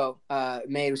Franco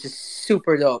made, which is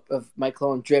super dope, of my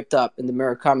clone dripped up in the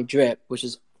Murakami drip, which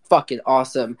is fucking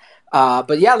awesome.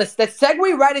 But yeah, let's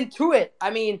segue right into it.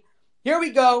 I mean, here we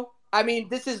go. I mean,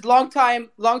 this is long time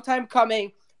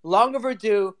coming. Long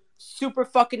overdue. Super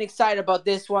fucking excited about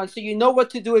this one. So you know what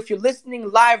to do if you're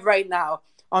listening live right now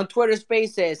on Twitter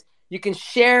Spaces. You can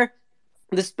share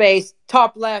the space.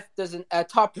 Top left, there's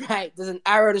top right, there's an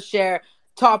arrow to share.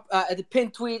 Top at the pin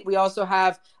tweet, we also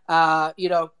have you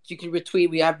can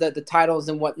retweet. We have the titles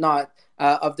and whatnot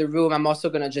of the room. I'm also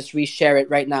gonna just reshare it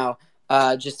right now,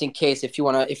 just in case if you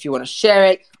wanna share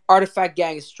it. Artifact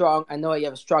Gang is strong. I know you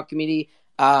have a strong community.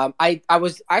 I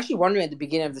was actually wondering at the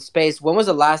beginning of the space, when was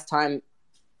the last time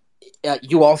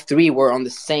you all three were on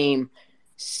the same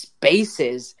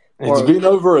spaces? It's been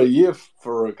over a year,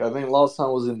 Farouk. I think last time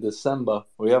was in December.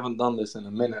 We haven't done this in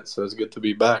a minute, so it's good to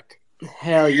be back.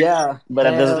 Hell yeah. But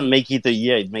that doesn't make it a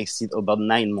year. It makes it about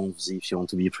 9 months, if you want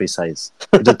to be precise.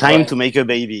 The time to make a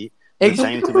baby. The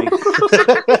time to make...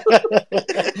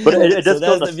 But it just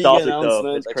goes to stop it,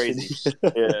 though. It's crazy.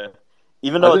 Yeah.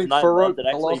 Even though I it's think 9 Farouk, months, it the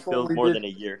actually last one feels we more did. than a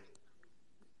year.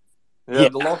 Yeah,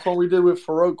 the last one we did with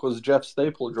Farouk was Jeff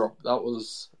Staple drop. That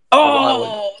was a while ago.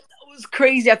 Oh, that was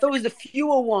crazy. I thought it was the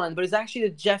Fuel one, but it's actually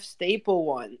the Jeff Staple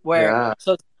one.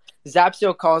 So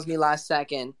Zapsio calls me last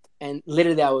second, and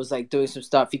literally I was like doing some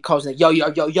stuff. He calls me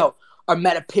like, yo, our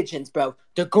meta pigeons, bro.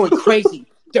 They're going crazy.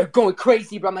 They're going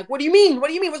crazy, bro. I'm like, what do you mean?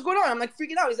 What's going on? I'm like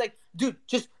freaking out. He's like, dude,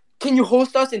 just can you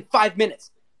host us in 5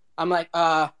 minutes? I'm like,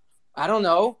 I don't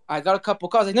know. I got a couple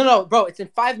calls. Like, no, bro, it's in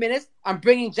 5 minutes. I'm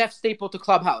bringing Jeff Staple to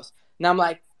Clubhouse. And I'm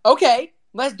like, okay,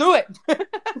 let's do it.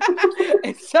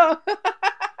 And so,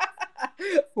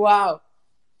 wow,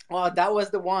 that was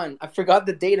the one. I forgot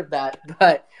the date of that,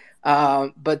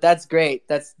 but that's great.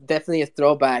 That's definitely a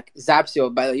throwback.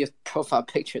 Zapsio, by the way, your profile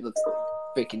picture looks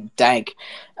freaking dank.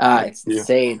 It's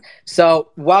insane.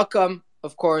 So, welcome,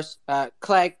 of course,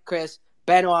 Clegg, Chris,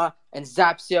 Benoit, and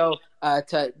Zapsio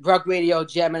to Rug Radio,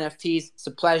 Jam NFTs. It's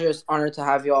a pleasure. It's an honor to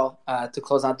have you all to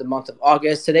close out the month of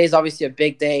August. Today's obviously a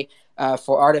big day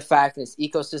for Artifact and its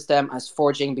ecosystem as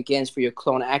forging begins for your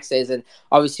CloneXs. And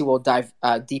obviously, we'll dive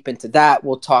deep into that.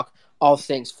 We'll talk all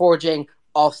things forging,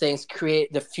 all things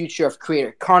create the future of creator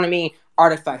economy,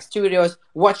 Artifact Studios,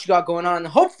 what you got going on.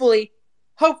 Hopefully,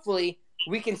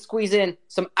 we can squeeze in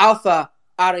some alpha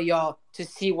out of y'all to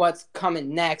see what's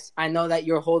coming next. I know that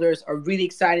your holders are really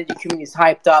excited. Your community is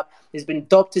hyped up. It's been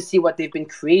dope to see what they've been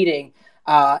creating,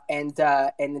 and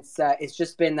it's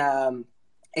just been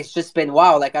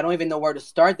wow. Like, I don't even know where to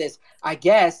start this. I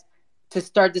guess to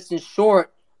start this in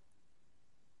short,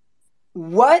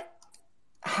 what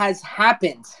has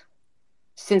happened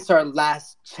since our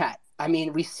last chat? I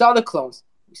mean, we saw the clones,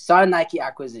 we saw a Nike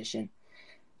acquisition,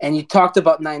 and you talked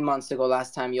about 9 months ago,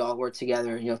 last time you all were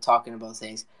together, talking about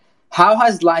things. How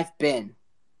has life been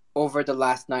over the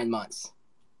last 9 months?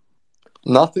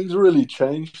 Nothing's really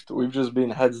changed. We've just been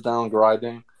heads down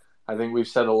grinding. I think we've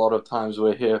said a lot of times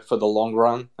we're here for the long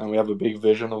run, and we have a big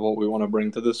vision of what we want to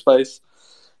bring to the space.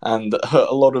 And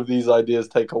a lot of these ideas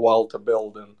take a while to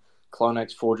build, and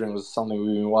CloneX forging was something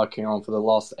we've been working on for the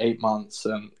last 8 months.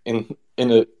 And in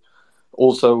it,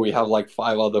 also, we have like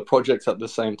 5 other projects at the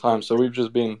same time. So we've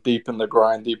just been deep in the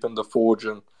grind, deep in the forge,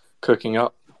 and cooking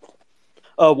up.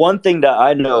 One thing that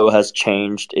I know has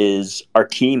changed is our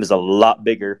team is a lot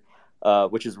bigger,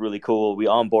 which is really cool. We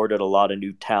onboarded a lot of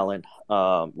new talent,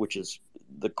 which is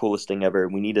the coolest thing ever.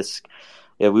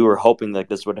 We were hoping that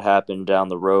this would happen down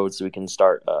the road so we can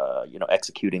start,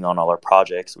 executing on all our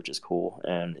projects, which is cool.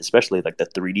 And especially like the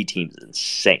 3D team is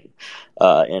insane.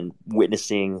 And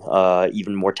witnessing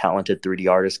even more talented 3D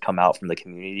artists come out from the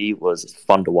community was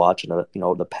fun to watch in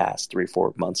the past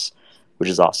 3-4 months, which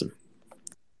is awesome.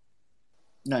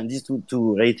 No, and just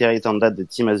to reiterate on that, the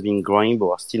team has been growing, but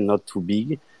we're still not too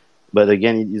big. But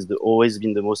again, it is always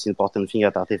been the most important thing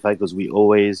at Artifact, because we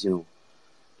always, how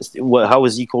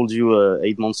Ozzy called you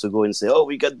 8 months ago and say, oh,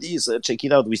 we got this, check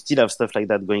it out. We still have stuff like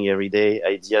that going every day,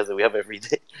 ideas that we have every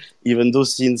day. Even though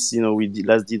since, we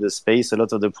last did the space, a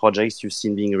lot of the projects you've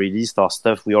seen being released are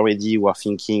stuff we already were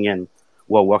thinking and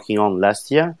were working on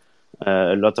last year.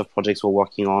 A lot of projects we're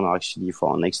working on are actually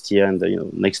for next year and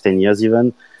next 10 years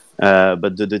even.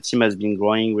 But the team has been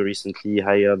growing. We recently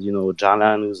hired,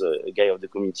 Jarlan, who's a guy of the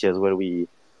community as well,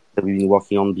 that we've been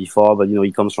working on before. But,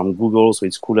 he comes from Google, so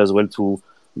it's cool as well to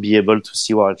be able to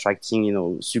see we're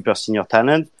attracting, super senior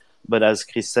talent. But as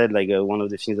Chris said, like one of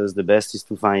the things that's the best is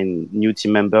to find new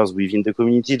team members within the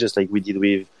community, just like we did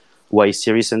with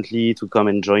YC recently, to come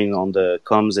and join on the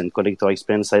comms and collector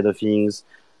experience side of things,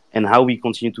 and how we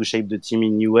continue to shape the team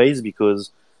in new ways, because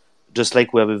just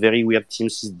like we have a very weird team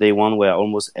since day one where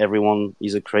almost everyone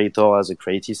is a creator, has a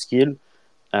creative skill,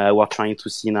 we're trying to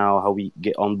see now how we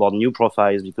get on board new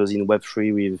profiles, because in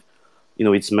Web3 we've,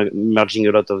 it's merging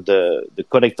a lot of the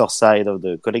collector side of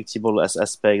the collectible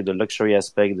aspect, the luxury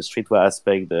aspect, the streetwear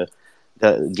aspect,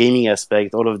 the gaming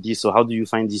aspect, all of this. So how do you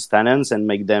find these talents and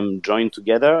make them join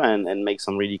together and make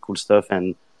some really cool stuff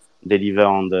and deliver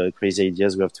on the crazy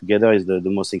ideas we have together is the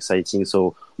most exciting.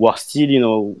 So we're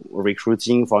still,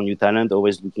 recruiting for new talent,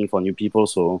 always looking for new people.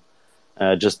 So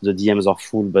just the DMs are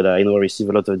full, but I know I receive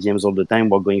a lot of DMs all the time.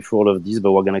 We're going through all of this,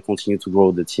 but we're going to continue to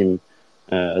grow the team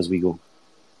as we go.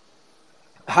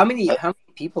 How many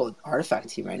people Artifact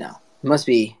team right now?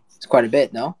 It's quite a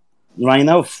bit, no? Right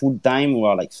now, full time,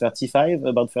 we're like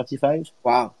about 35.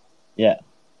 Wow. Yeah.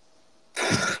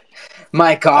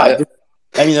 My God.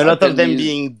 I mean, a lot of them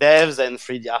being devs and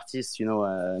 3D artists,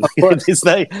 it's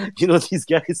like, these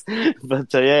guys.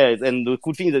 But and the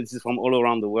cool thing is that this is from all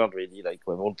around the world, really. Like,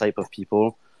 we have all type of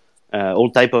people,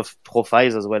 all type of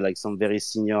profiles as well, like some very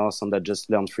senior, some that just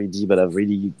learned 3D but have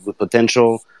really good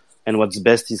potential. And what's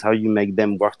best is how you make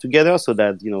them work together so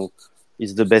that,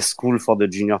 it's the best school for the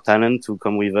junior talent to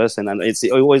come with us. And it's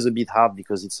always a bit hard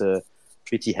because it's a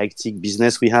pretty hectic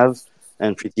business we have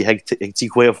and pretty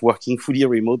hectic way of working fully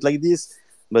remote like this.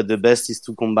 But the best is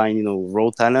to combine, raw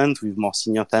talent with more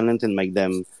senior talent and make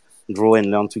them grow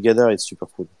and learn together. It's super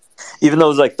cool. Even though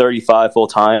it's like 35 full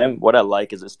time, what I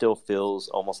like is it still feels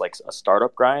almost like a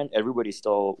startup grind. Everybody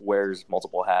still wears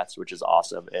multiple hats, which is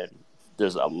awesome. And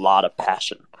there's a lot of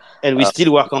passion. And we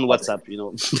still work on WhatsApp,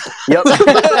 Yep.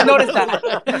 I noticed that.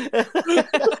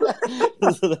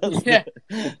 So that's the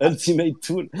ultimate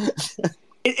tool.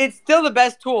 It's still the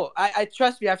best tool. I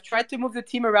trust me. I've tried to move the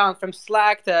team around from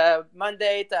Slack to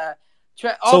Monday to.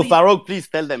 Farouk, please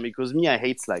tell them, because I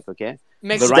hate Slack, okay?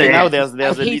 But right now there's a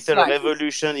little Slack.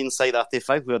 revolution inside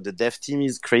Artifact where the dev team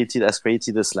has created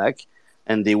a Slack,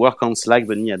 and they work on Slack,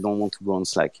 but I don't want to go on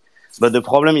Slack. But the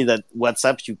problem is that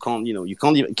WhatsApp, you can't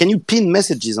even. Can you pin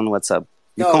messages on WhatsApp?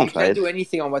 You can't do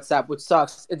anything on WhatsApp, which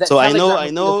sucks. So I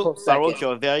know, Farouk,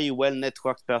 you're a very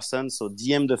well-networked person, so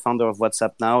DM the founder of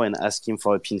WhatsApp now and ask him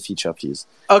for a pin feature, please.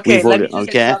 Okay, let me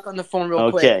just get Zuck on the phone real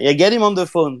quick. Okay, get him on the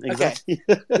phone. Exactly.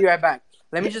 Okay, be right back.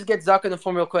 Let me just get Zuck on the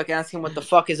phone real quick and ask him what the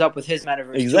fuck is up with his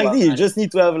metaverse. Exactly, you just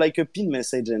need to have like a pin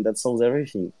message and that solves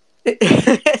everything.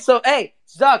 So, hey,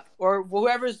 Zuck, or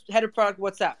whoever's head of product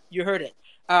WhatsApp, you heard it.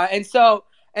 And so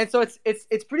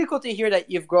it's pretty cool to hear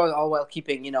that you've grown all while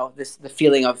keeping the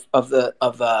feeling of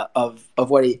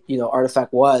what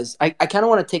Artifact was. I kind of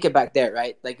want to take it back there,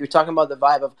 right? Like you're talking about the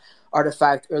vibe of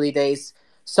Artifact early days.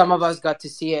 Some of us got to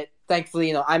see it.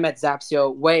 Thankfully, I met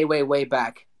Zapsio way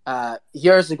back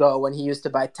years ago when he used to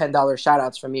buy $10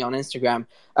 shout-outs from me on Instagram.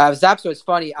 Zapsio, it's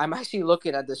funny. I'm actually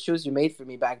looking at the shoes you made for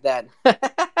me back then.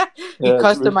 He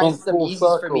customized some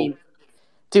Yeezys for me.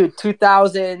 Dude,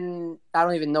 2000, I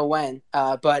don't even know when,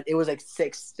 but it was like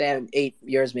 6, 7, 8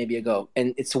 years maybe ago.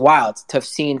 And it's wild to have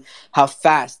seen how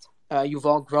fast you've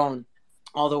all grown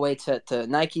all the way to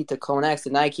Nike, to CloneX,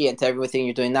 to Nike, and to everything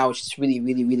you're doing now, which is really,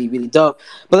 really, really, really dope.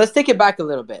 But let's take it back a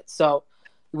little bit. So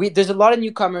there's a lot of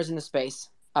newcomers in the space.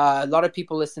 A lot of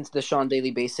people listen to the show on a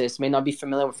daily basis, may not be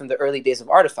familiar from the early days of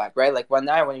Artifact, right? Like when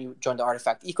you join the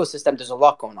Artifact ecosystem, there's a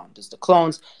lot going on. There's the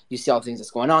clones, you see all the things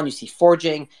that's going on, you see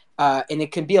forging, and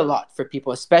it can be a lot for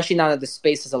people, especially now that the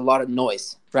space has a lot of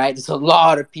noise, right? There's a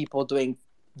lot of people doing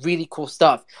really cool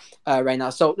stuff right now.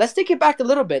 So let's take it back a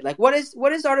little bit. Like what is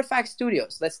Artifact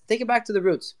Studios? Let's take it back to the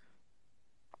roots.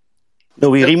 No,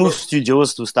 we removed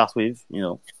studios to start with,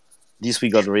 This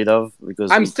we got rid of because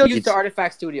I'm still used to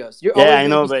Artifact Studios. I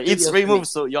know, but it's removed,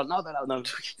 so you're not allowed.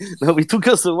 No, it took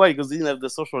us a while because we didn't have the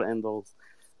social handles.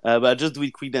 But I'll just do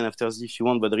it quick then afterwards if you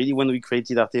want. But really, when we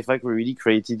created Artifact, we really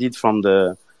created it from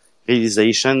the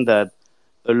realization that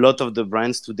a lot of the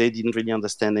brands today didn't really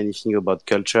understand anything about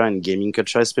culture and gaming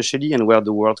culture, especially, and where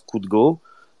the world could go,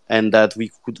 and that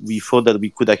we thought that we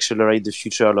could accelerate the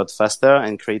future a lot faster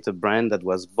and create a brand that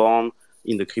was born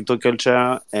in the crypto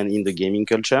culture and in the gaming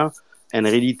culture. And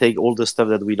really take all the stuff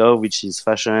that we love, which is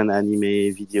fashion,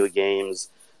 anime, video games,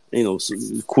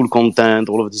 cool content,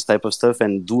 all of this type of stuff,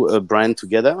 and do a brand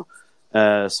together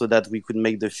so that we could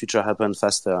make the future happen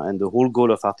faster. And the whole goal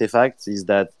of Artifact is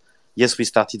that, yes, we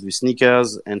started with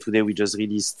sneakers, and today we just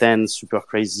released 10 super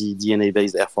crazy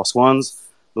DNA-based Air Force Ones.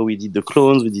 But we did the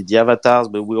clones, we did the avatars,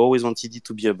 but we always wanted it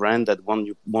to be a brand that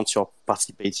once you're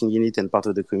participating in it and part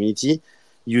of the community,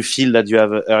 you feel that you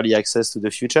have early access to the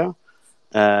future.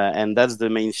 And that's the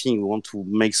main thing. We want to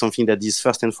make something that is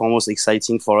first and foremost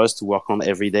exciting for us to work on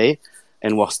every day.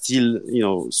 And we're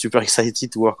still, super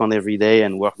excited to work on every day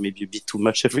and work maybe a bit too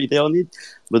much every day on it.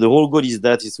 But the whole goal is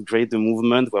to create a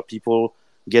movement where people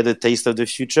get a taste of the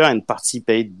future and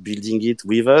participate building it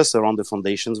with us around the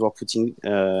foundations we're putting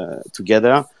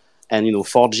together. And,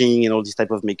 forging and all these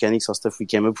type of mechanics or stuff we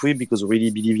came up with, because we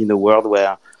really believe in a world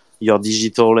where your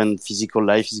digital and physical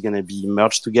life is going to be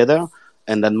merged together.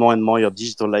 And then more and more your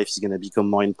digital life is going to become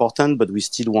more important, but we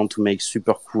still want to make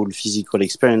super cool physical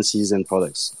experiences and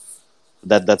products.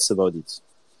 That's about it.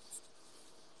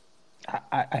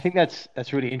 I think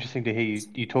that's really interesting to hear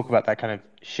you talk about that kind of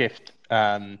shift.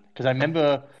 Because I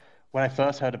remember when I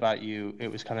first heard about you, it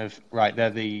was kind of right. They're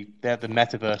the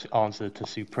metaverse answer to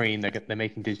Supreme. They're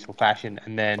making digital fashion,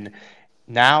 and then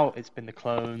now it's been the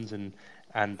clones and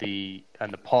the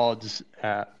pods.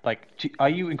 Are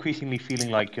you increasingly feeling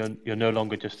like you're no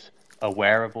longer just a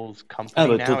wearables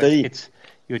company now? Totally.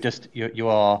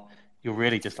 You're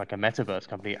really just like a metaverse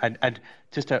company. And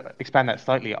just to expand that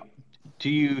slightly, do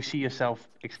you see yourself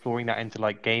exploring that into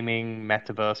like gaming,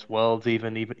 metaverse worlds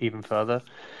even further?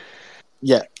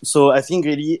 Yeah. So I think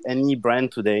really any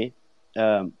brand today,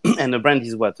 and a brand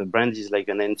is what? A brand is like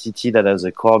an entity that has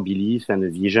a core belief and a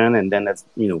vision, and then that's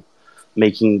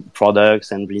making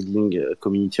products and building a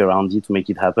community around it to make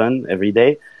it happen every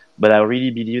day. But I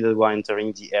really believe that we're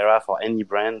entering the era for any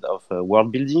brand of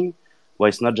world building, where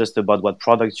it's not just about what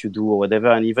products you do or whatever.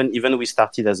 And even we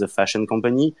started as a fashion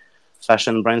company.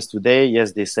 Fashion brands today,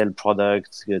 yes, they sell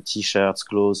products, t-shirts,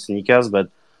 clothes, sneakers, but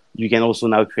you can also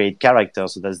now create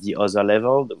characters. So that's the other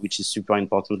level, which is super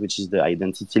important, which is the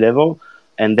identity level.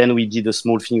 And then we did a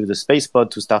small thing with the space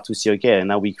pod to start to see, okay, and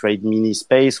now we create mini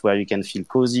space where you can feel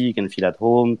cozy, you can feel at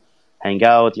home, hang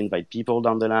out, invite people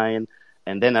down the line.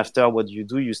 And then after what you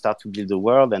do, you start to build a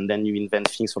world, and then you invent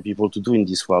things for people to do in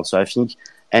this world. So I think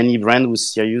any brand who's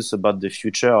serious about the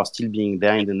future or still being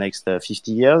there in the next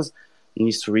 50 years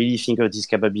needs to really think of these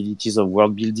capabilities of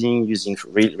world building using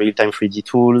real-time 3D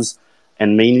tools,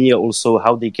 and mainly also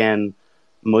how they can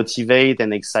motivate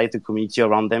and excite the community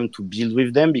around them to build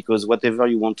with them, because whatever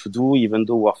you want to do, even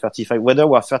though we're 35, whether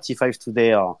we're 35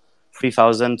 today or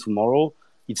 3,000 tomorrow,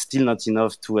 it's still not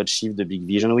enough to achieve the big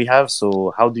vision we have.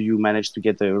 So how do you manage to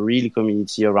get a real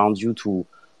community around you to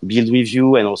build with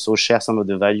you and also share some of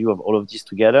the value of all of this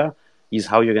together is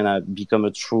how you're going to become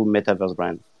a true metaverse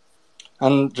brand.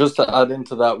 And just to add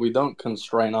into that, we don't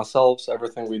constrain ourselves.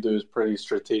 Everything we do is pretty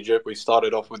strategic. We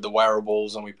started off with the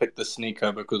wearables and we picked the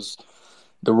sneaker because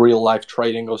the real life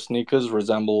trading of sneakers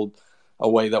resembled a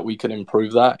way that we could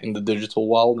improve that in the digital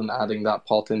world and adding that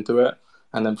part into it.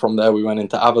 And then from there, we went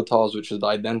into avatars, which is the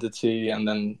identity, and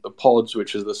then the pods,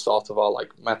 which is the start of our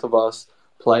like metaverse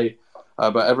play.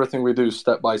 But everything we do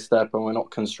step by step, and we're not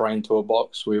constrained to a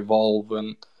box. We evolve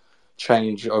and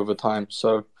change over time.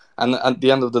 So, and at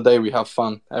the end of the day, we have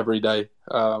fun every day.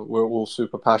 We're all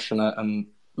super passionate and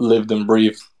lived and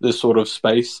breathed this sort of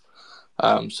space.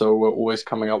 So we're always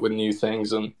coming up with new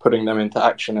things and putting them into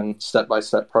action in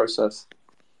step-by-step process.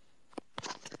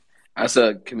 As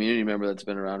a community member that's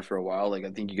been around for a while, like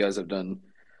I think you guys have done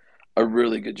a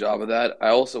really good job of that. I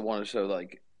also want to show,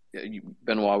 like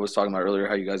Benoit was talking about earlier,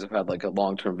 how you guys have had like a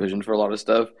long-term vision for a lot of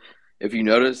stuff. If you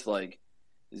notice, like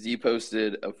Z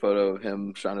posted a photo of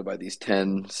him trying to buy these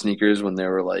 10 sneakers when they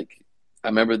were like, I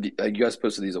remember you guys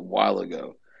posted these a while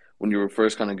ago when you were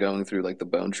first kind of going through like the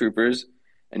Bone Troopers,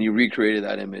 and you recreated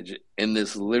that image in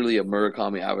this literally a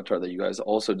Murakami avatar that you guys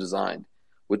also designed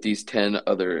with these 10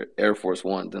 other Air Force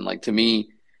Ones. And like, to me,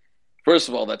 first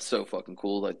of all, that's so fucking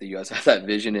cool. Like that you guys have that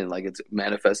vision and like it's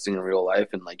manifesting in real life,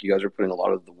 and like you guys are putting a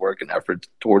lot of the work and effort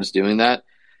towards doing that.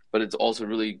 But it's also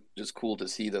really just cool to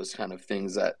see those kind of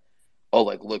things that, oh,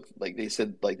 like, look, like they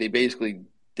said, like they basically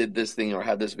did this thing or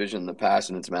had this vision in the past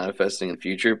and it's manifesting in the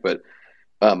future. But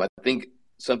I think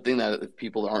something that if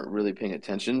people aren't really paying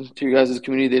attention to you guys'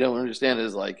 community, they don't understand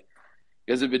is like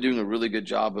you guys have been doing a really good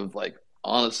job of like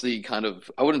honestly kind of,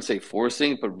 I wouldn't say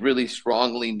forcing, but really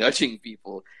strongly nudging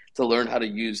people to learn how to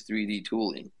use 3D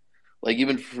tooling. Like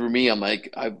even for me, I'm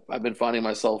like, I've been finding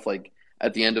myself like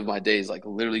at the end of my days, like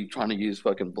literally trying to use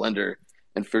fucking Blender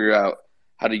and figure out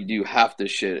how to do half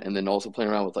this shit, and then also playing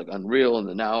around with like Unreal, and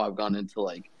then now I've gone into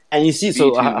like. And you see,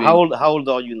 so how old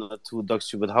are you? Not to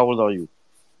dox you, but how old are you?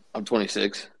 I'm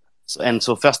 26.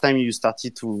 So first time you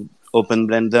started to open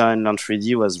Blender and learn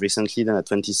 3D was recently, then at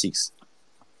 26.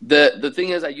 The thing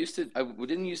is, I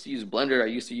didn't used to use Blender. I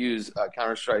used to use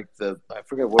Counter-Strike. I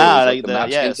forget what it was, like the map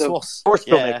skin. Source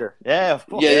Filmmaker. Yeah, of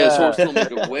course. Yeah, Source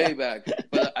Filmmaker way back.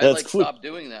 But I like cool. stopped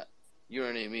doing that. You know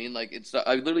what I mean? Like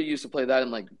I literally used to play that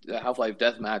in like Half-Life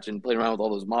Deathmatch and play around with all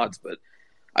those mods, but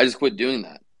I just quit doing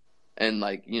that. And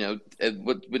like, you know,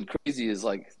 what's been crazy is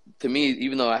like, to me,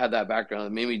 even though I had that background,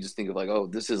 it made me just think of like, oh,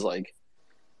 this is like,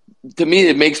 to me,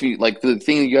 it makes me like the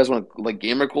thing that you guys want to like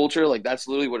gamer culture. Like that's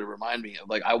literally what it reminded me of.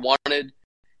 Like I wanted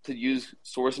to use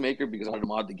Source Maker because I wanted to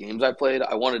mod the games I played.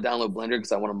 I want to download Blender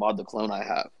because I want to mod the clone I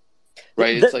have.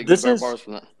 Right? It's like bars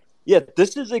from that. Yeah,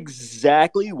 this is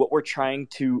exactly what we're trying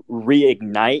to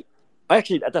reignite.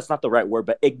 Actually, that's not the right word,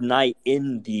 but ignite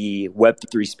in the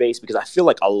Web3 space, because I feel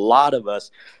like a lot of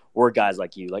us were guys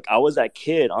like you. Like I was that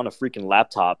kid on a freaking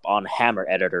laptop on Hammer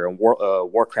Editor and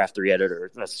Warcraft 3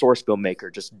 Editor and a Source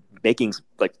Filmmaker, just making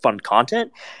like fun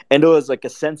content. And it was like a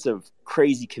sense of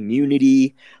crazy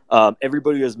community.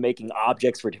 Everybody was making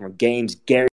objects for different games.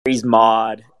 Gary's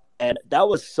mod. And that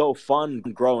was so fun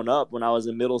growing up when I was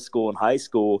in middle school and high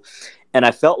school. And I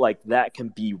felt like that can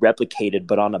be replicated,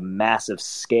 but on a massive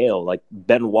scale. Like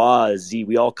Benoit, Z,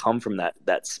 we all come from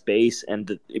that space.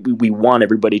 And we want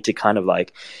everybody to kind of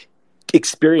like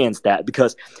experience that.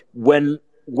 Because when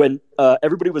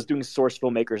everybody was doing Source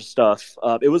Filmmaker stuff,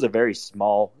 it was a very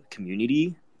small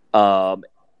community.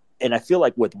 And I feel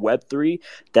like with Web3,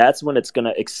 that's when it's going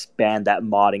to expand that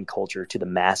modding culture to the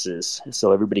masses,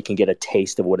 so everybody can get a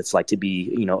taste of what it's like to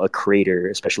be, a creator,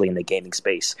 especially in the gaming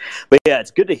space. But yeah,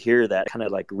 it's good to hear that kind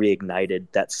of like reignited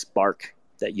that spark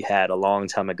that you had a long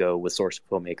time ago with Source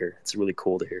Filmmaker. It's really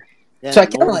cool to hear. Yeah, So I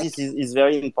and kind all of of like. this is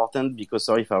very important because,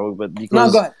 sorry, Farouk, but No,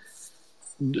 because go ahead.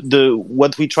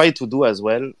 what we try to do as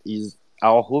well is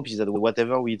our hope is that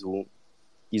whatever we do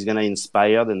is going to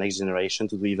inspire the next generation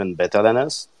to do even better than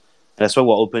us. And that's why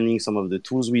we're opening some of the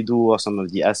tools we do or some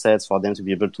of the assets for them to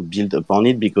be able to build upon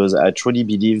it, because I truly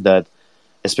believe that,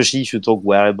 especially if you talk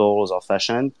wearables or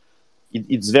fashion,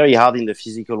 it's very hard in the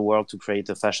physical world to create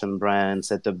a fashion brand,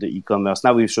 set up the e-commerce.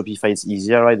 Now with Shopify, it's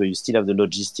easier, right? But you still have the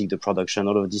logistic, the production,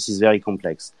 all of this is very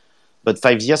complex. But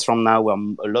 5 years from now, where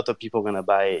a lot of people are going to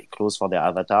buy clothes for their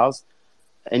avatars,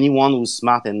 anyone who's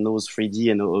smart and knows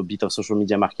 3D and a bit of social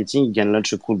media marketing can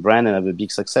launch a cool brand and have a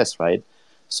big success, right?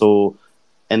 So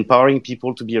empowering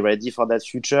people to be ready for that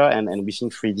future. And we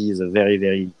think 3D is a very,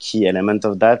 very key element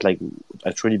of that. Like,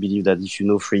 I truly believe that if you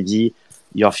know 3D,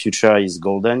 your future is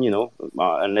golden,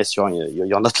 unless you're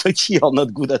not lucky or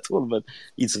not good at all. But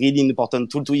it's really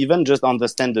important tool to even just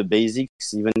understand the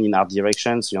basics, even in art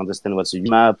direction. So you understand what's a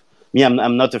map. Me,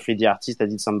 I'm not a 3D artist. I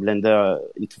did some Blender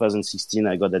in 2016.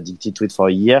 I got addicted to it for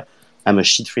a year. I'm a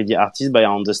shit 3D artist, but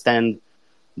I understand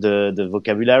the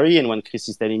vocabulary. And when Chris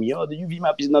is telling me, oh, the UV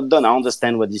map is not done, I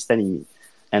understand what he's telling me.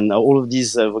 And all of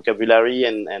this vocabulary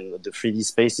and the 3D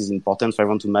space is important for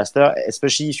everyone to master,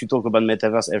 especially if you talk about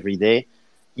metaverse every day.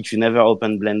 If you never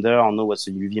open Blender or know what's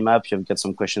a UV map, you've got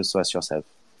some questions to ask yourself.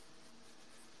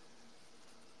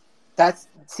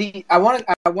 I want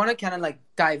to kind of like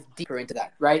dive deeper into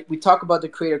that, right? We talk about the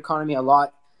creator economy a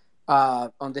lot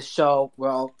on this show. We're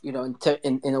all,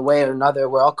 in a way or another,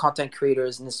 we're all content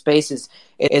creators, and the space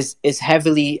is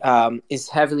heavily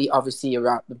obviously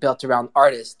built around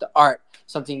artists, the art,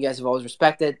 something you guys have always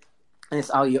respected, and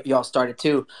it's how you all started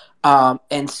too.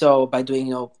 And so by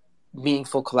doing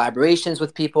meaningful collaborations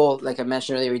with people, like I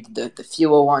mentioned earlier, you did the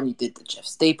Fuel one, you did the Jeff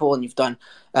Staple, and you've done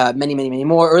many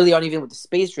more early on, even with the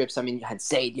space trips. I mean, you had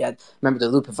Zaid, you had, remember the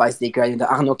Loop of Ice Digger, the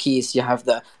Arno Keys, you have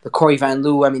the Corey Van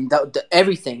Loo. I mean,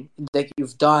 everything that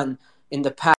you've done in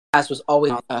the past was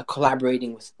always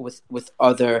collaborating with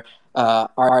other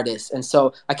artists. And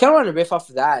so I kind of want to riff off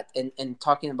of that and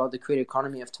talking about the creator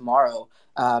economy of tomorrow,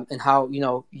 and how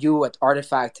you at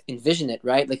Artifact envision it,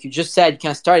 right? Like you just said, you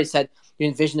can't start. You said you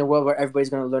envision a world where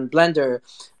everybody's going to learn Blender,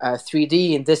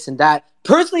 3D, and this and that.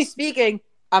 Personally speaking,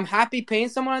 I'm happy paying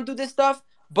someone to do this stuff,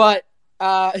 but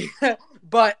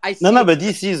but I see. No, but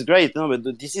this is great. No,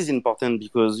 but this is important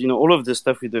because all of the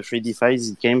stuff with the 3D files,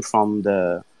 it came from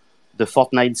the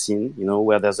Fortnite scene,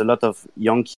 where there's a lot of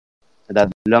young kids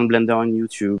that learn Blender on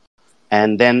YouTube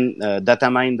and then data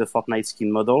mine the Fortnite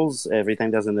skin models every time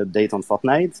there's an update on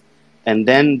Fortnite, and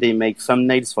then they make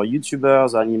thumbnails for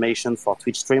YouTubers or animation for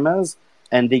Twitch streamers,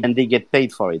 and they get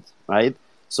paid for it, right?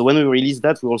 So when we released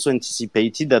that, we also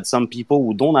anticipated that some people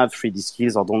who don't have 3D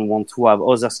skills or don't want to have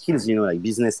other skills, like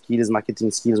business skills,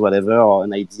 marketing skills, whatever, or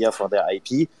an idea for their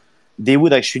IP, they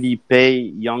would actually pay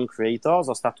young creators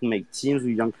or start to make teams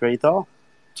with young creators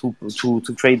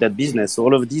to create that business. So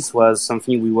all of this was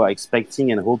something we were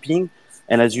expecting and hoping.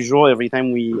 And as usual, every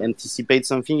time we anticipate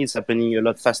something, it's happening a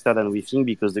lot faster than we think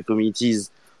because the community is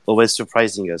always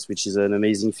surprising us, which is an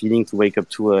amazing feeling to wake up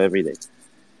to every day.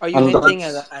 Are you hinting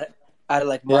at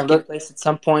like marketplace at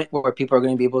some point where people are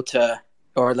going to be able to,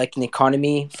 or like an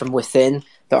economy from within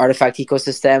the Artifact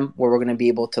ecosystem where we're going to be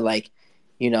able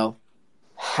to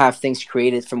have things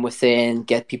created from within,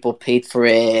 get people paid for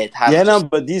it?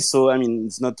 But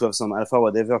it's not to have some alpha or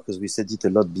whatever, because we said it a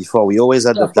lot before. We always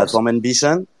had the platform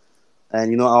ambition.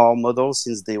 And, our model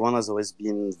since day one has always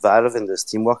been Valve and the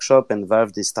Steam Workshop. And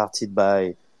Valve, they started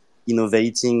by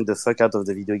innovating the fuck out of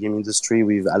the video game industry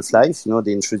with Half-Life.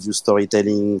 They introduced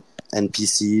storytelling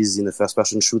NPCs in a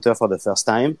first-person shooter for the first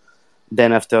time.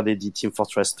 Then after they did Team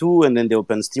Fortress 2, and then they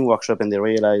opened Steam Workshop and they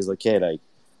realized, okay, like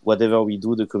whatever we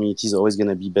do, the community is always going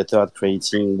to be better at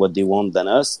creating what they want than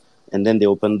us. And then they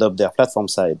opened up their platform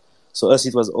side. So us,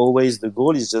 it was always the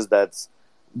goal. It's just that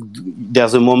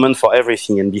there's a moment for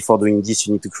everything. And before doing this,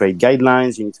 you need to create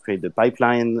guidelines. You need to create the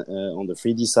pipeline on the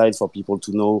 3D side for people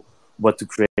to know what to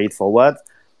create for what.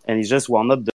 And it's just, we're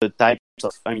not the types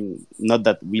of, not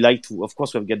that we like to, of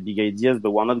course, we've got big ideas,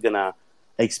 but we're not going to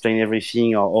explain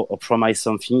everything or promise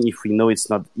something if we know it's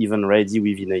not even ready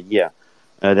within a year.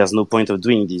 There's no point of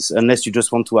doing this unless you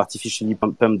just want to artificially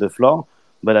pump the floor,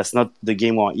 but that's not the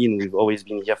game we're in. We've always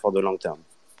been here for the long term.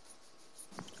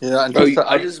 Yeah, and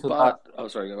I just bought. Oh,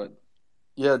 sorry. Go ahead.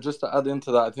 Yeah, just to add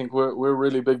into that, I think we're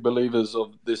really big believers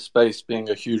of this space being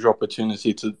a huge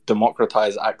opportunity to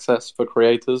democratize access for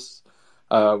creators.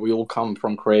 We all come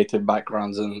from creative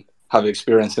backgrounds and have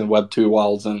experience in Web2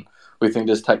 worlds, and we think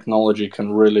this technology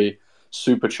can really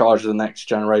supercharge the next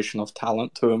generation of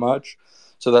talent to emerge.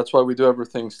 So that's why we do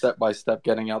everything step by step,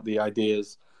 getting out the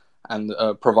ideas and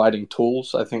providing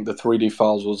tools. I think the 3D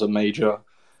files was a major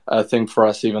thing for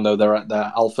us, even though they're at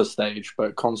their alpha stage,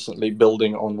 but constantly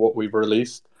building on what we've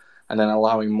released and then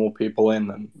allowing more people in.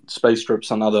 And Space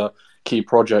Trip's another key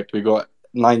project. We got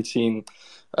 19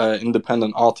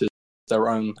 independent artists their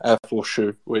own Air Force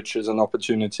shoe, which is an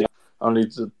opportunity only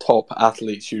the top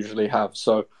athletes usually have.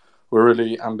 So we're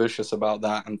really ambitious about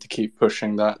that and to keep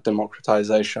pushing that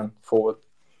democratization forward.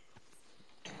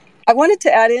 I wanted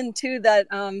to add in too that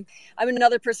I'm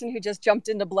another person who just jumped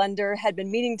into Blender, had been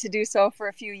meaning to do so for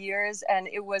a few years, and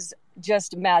it was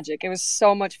just magic. It was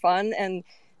so much fun and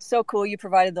so cool you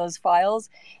provided those files.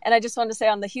 And I just wanted to say,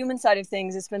 on the human side of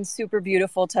things, it's been super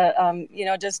beautiful to,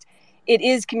 just it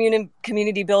is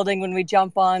community building when we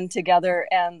jump on together,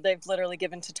 and they've literally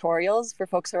given tutorials for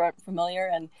folks who aren't familiar.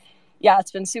 And yeah,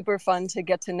 it's been super fun to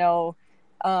get to know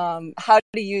how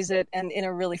to use it, and in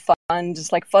a really fun,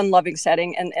 just like fun-loving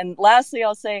setting. And lastly,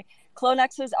 I'll say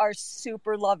CloneXs are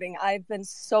super loving. I've been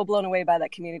so blown away by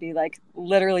that community, like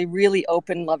literally really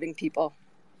open, loving people.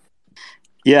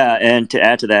 Yeah, and to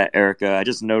add to that, Erica, I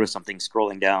just noticed something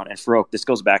scrolling down. And Farouk, this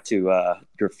goes back to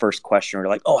your first question. You're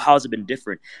like, oh, how has it been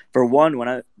different? For one,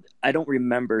 when I don't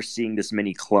remember seeing this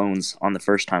many clones on the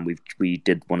first time we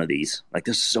did one of these. Like,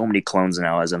 there's so many clones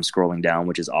now as I'm scrolling down,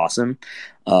 which is awesome.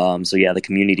 So yeah, the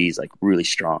community is like really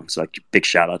strong. So like, big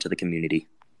shout out to the community.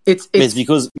 It's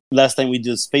because last time we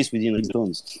did space, we didn't have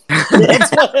clones.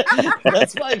 That's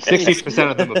why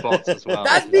 60% of them are bots as well.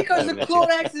 That's because the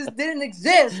CloneXs didn't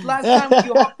exist last time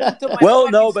you hopped into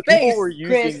my but space,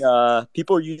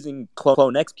 people were using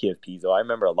CloneX PFPs though. I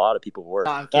remember a lot of people were.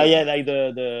 Yeah, like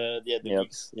the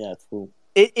mix. Yeah, it's cool.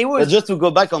 It was. But just to go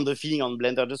back on the feeling on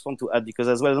Blender, I just want to add, because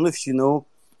as well, I don't know if you know,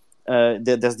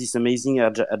 there's this amazing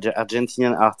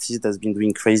Argentinian artist that's been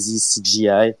doing crazy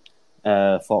CGI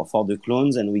for the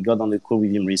clones, and we got on the call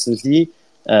with him recently.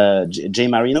 Jay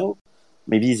Marino,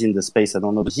 maybe he's in the space, I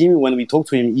don't know. But when we talked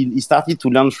to him, he started to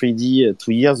learn 3D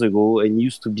 2 years ago, and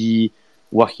used to be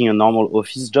working a normal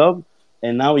office job,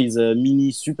 and now he's a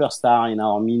mini superstar in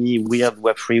our mini weird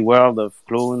Web3 world of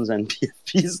clones and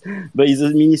PFPs. But he's a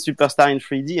mini superstar in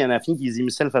 3D, and I think he's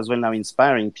himself as well now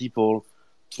inspiring people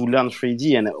to learn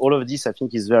 3D. And all of this, I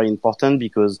think, is very important,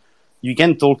 because you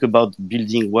can talk about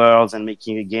building worlds and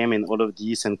making a game and all of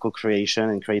this and co-creation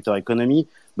and creator economy.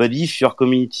 But if your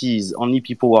community is only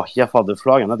people who are here for the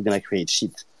floor, you're not going to create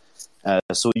shit.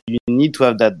 So you need to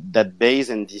have that base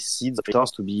and these seeds of creators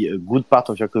to be a good part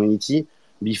of your community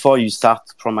before you start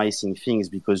promising things,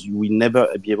 because you will never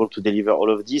be able to deliver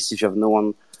all of this if you have no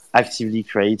one actively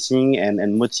creating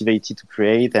and motivated to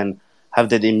create and have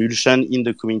that emulsion in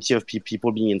the community of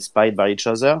people being inspired by each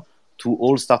other to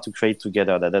all start to create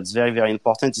together. That's very, very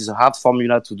important. It's a hard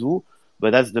formula to do,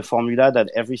 but that's the formula that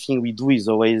everything we do is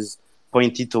always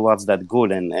pointed towards that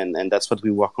goal. And that's what we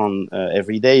work on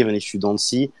every day, even if you don't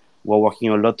see. We're working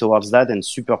a lot towards that, and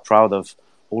super proud of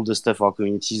all the stuff our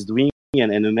community is doing,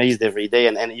 and amazed every day.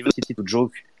 And even to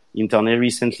joke internally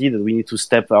recently that we need to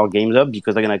step our games up,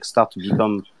 because they're going to start to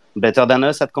become better than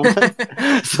us at content.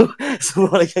 so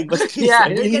like, I got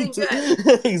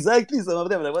exactly, some of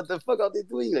them like, what the fuck are they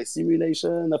doing, like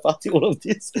simulation, a party, all of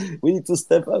this. We need to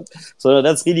step up. So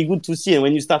that's really good to see. And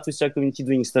when you start to see your community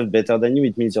doing stuff better than you,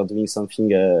 it means you're doing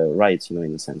something right,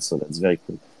 in a sense. So that's very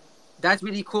cool. That's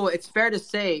really cool. It's fair to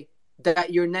say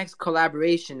that your next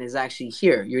collaboration is actually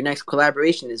here. Your next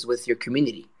collaboration is with your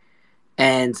community,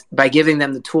 and by giving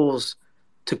them the tools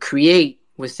to create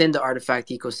within the artifact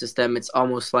ecosystem, it's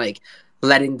almost like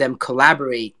letting them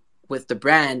collaborate with the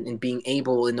brand and being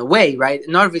able, in a way, right?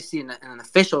 Not obviously in an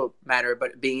official matter,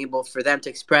 but being able for them to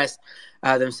express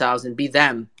themselves and be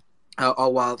them,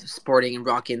 all while sporting and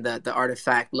rocking the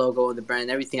artifact logo and the brand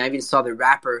and everything. I even saw the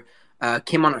rapper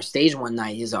came on our stage one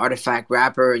night. He's an artifact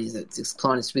rapper. He's a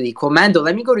clone. It's really cool. Mando,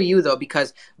 let me go to you, though,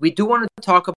 because we do want to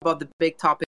talk about the big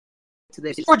topic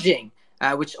today, forging.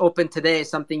 Which opened today, is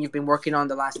something you've been working on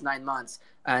the last 9 months.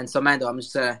 And so, Mando, I'm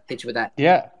just going to hit you with that.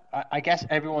 Yeah, I guess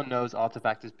everyone knows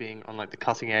Artifact as being on like the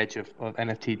cutting edge of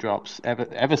NFT drops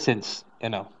ever since,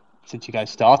 since you guys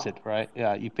started, right?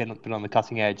 Yeah, you've been on the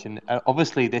cutting edge. And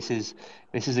obviously this is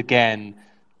again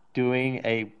doing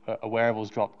a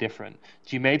wearables drop different.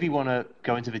 Do you maybe want to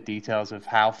go into the details of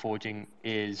how forging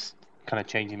is kind of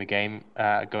changing the game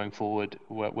going forward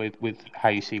with how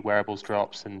you see wearables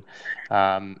drops and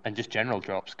just general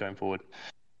drops going forward?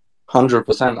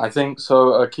 100%. I think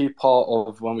so. A key part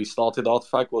of when we started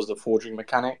Artifact was the forging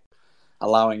mechanic,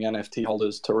 allowing NFT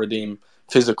holders to redeem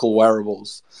physical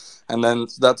wearables. And then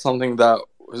that's something that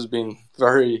has been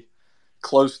very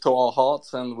close to our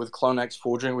hearts. And with CloneX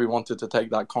forging, we wanted to take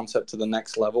that concept to the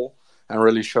next level and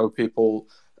really show people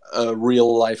a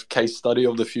real life case study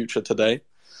of the future today.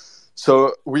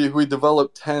 So we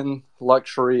developed 10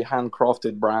 luxury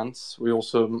handcrafted brands. We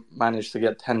also managed to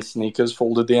get 10 sneakers for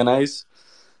all the DNAs.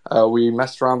 We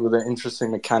messed around with the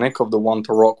interesting mechanic of the one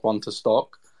to rock, one to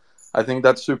stock. I think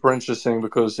that's super interesting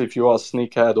because if you are a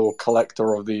sneakerhead or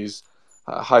collector of these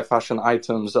high fashion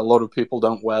items, a lot of people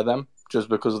don't wear them just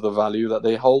because of the value that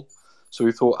they hold. So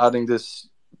we thought adding this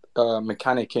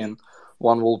mechanic in,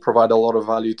 one will provide a lot of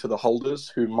value to the holders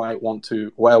who might want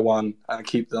to wear one and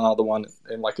keep the other one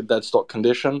in like a dead stock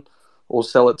condition, or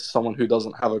sell it to someone who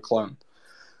doesn't have a clone.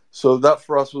 So that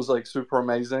for us was like super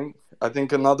amazing. I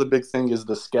think another big thing is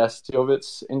the scarcity of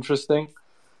it's interesting.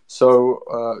 So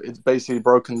it's basically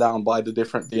broken down by the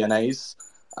different DNAs.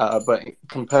 But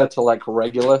compared to like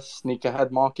regular sneakerhead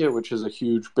market, which is a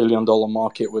huge $1 billion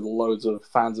market with loads of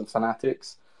fans and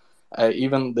fanatics,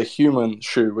 even the human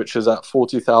shoe, which is at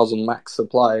 40,000 max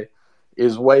supply,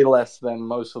 is way less than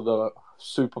most of the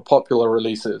super popular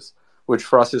releases, which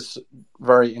for us is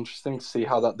very interesting to see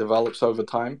how that develops over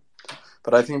time.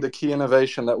 But I think the key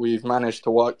innovation that we've managed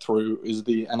to work through is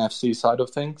the NFC side of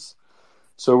things.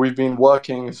 So we've been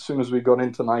working as soon as we got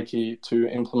into Nike to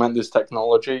implement this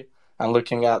technology and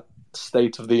looking at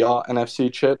state-of-the-art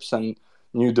NFC chips and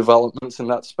new developments in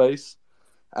that space.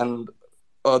 And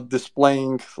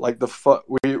displaying like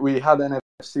we had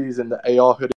NFCs in the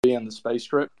AR hoodie and the space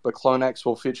strip, but CloneX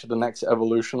will feature the next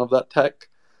evolution of that tech.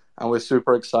 And we're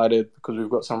super excited because we've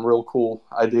got some real cool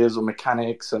ideas of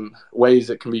mechanics and ways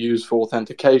it can be used for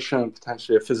authentication,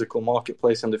 potentially a physical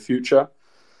marketplace in the future.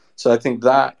 So I think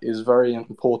that is very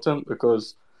important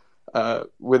because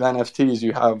with NFTs,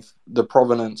 you have the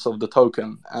provenance of the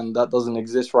token, and that doesn't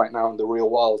exist right now in the real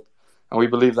world. And we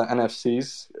believe that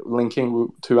NFCs,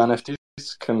 linking to NFTs,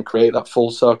 can create that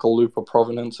full circle loop of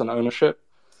provenance and ownership.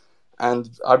 And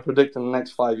I predict in the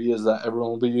next 5 years that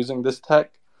everyone will be using this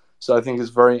tech. So I think it's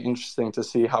very interesting to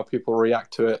see how people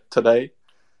react to it today.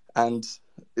 And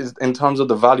in terms of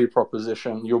the value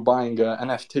proposition, you're buying an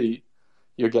NFT,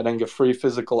 you're getting a free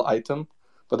physical item,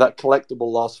 but that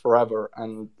collectible lasts forever,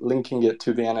 and linking it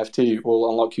to the NFT will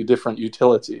unlock you different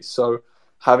utilities. So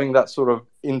having that sort of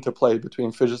interplay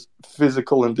between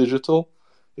physical and digital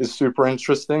is super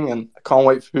interesting, and I can't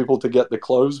wait for people to get the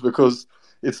clothes because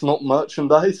it's not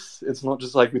merchandise. It's not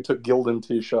just like we took Gildan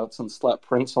t-shirts and slapped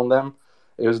prints on them.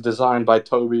 It was designed by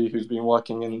Toby, who's been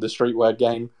working in the streetwear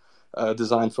game,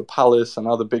 designed for Palace and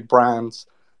other big brands.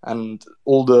 And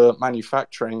all the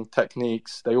manufacturing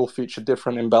techniques, they all feature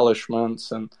different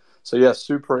embellishments. And so, yeah,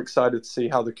 super excited to see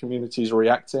how the community is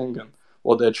reacting and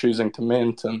what they're choosing to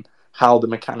mint and how the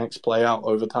mechanics play out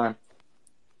over time.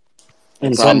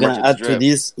 And so I'm going to add to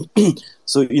this.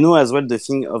 So, as well, the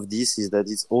thing of this is that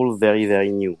it's all very,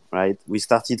 very new, right? We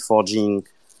started forging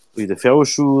with the Ferro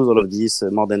shoes, all of this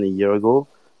more than a year ago.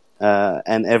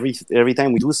 And every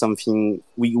time we do something,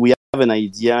 we have an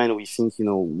idea and we think,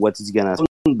 what it's going to happen,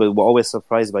 but we're always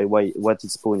surprised by what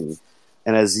it's spawning.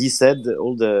 And as he said,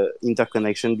 all the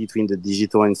interconnection between the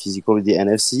digital and physical with the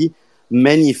NFC,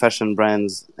 many fashion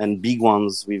brands and big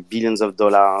ones with billions of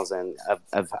dollars and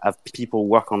have people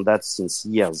work on that since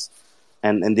years.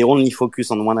 And they only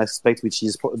focus on one aspect, which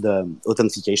is the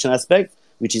authentication aspect,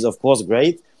 which is, of course,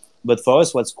 great. But for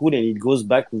us, what's cool, and it goes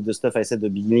back with the stuff I said at the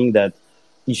beginning, that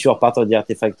if you're part of the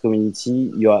Artifact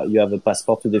community, you have a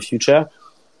passport to the future.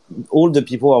 All the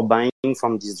people who are buying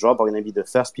from this drop are going to be the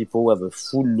first people who have a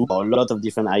full loop or a lot of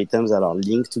different items that are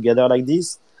linked together like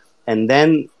this. And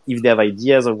then if they have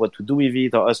ideas of what to do with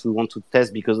it, or us, we want to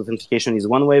test, because authentication is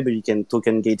one way, but you can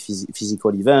token gate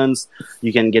physical events.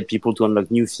 You can get people to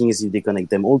unlock new things if they connect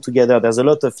them all together. There's a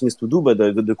lot of things to do, but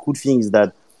the cool thing is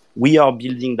that we are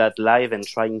building that live and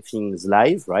trying things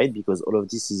live, right? Because all of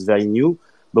this is very new,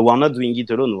 but we're not doing it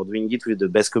alone. We're doing it with the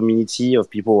best community of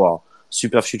people who are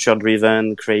super future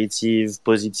driven, creative,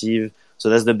 positive. So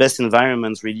that's the best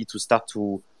environment really to start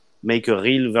to make a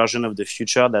real version of the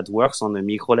future that works on a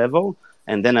micro level.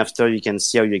 And then after you can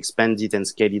see how you expand it and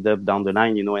scale it up down the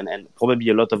line, and probably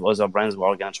a lot of other brands who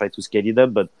are going to try to scale it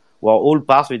up, but we're all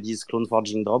part of this clone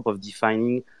forging drop of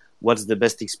defining what's the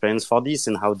best experience for this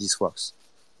and how this works.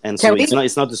 And so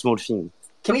it's not a small thing.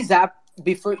 Can we zap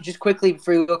before you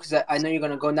go, because I know you're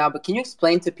going to go now, but can you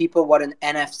explain to people what an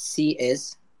NFC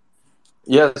is?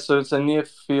 Yeah, so it's a near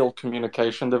field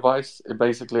communication device. It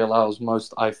basically allows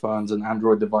most iPhones and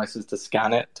Android devices to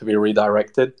scan it to be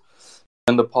redirected.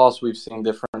 In the past, we've seen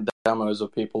different demos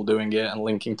of people doing it and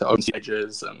linking to open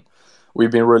pages, and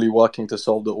we've been really working to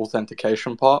solve the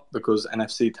authentication part because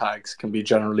NFC tags can be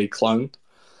generally cloned.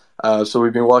 So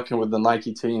we've been working with the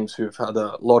Nike teams who've had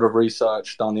a lot of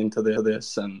research done into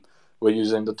this, and we're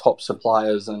using the top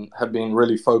suppliers and have been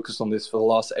really focused on this for the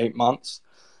last 8 months.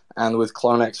 And with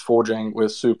CloneX forging, we're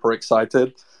super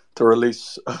excited to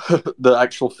release the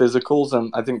actual physicals.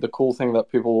 And I think the cool thing that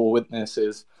people will witness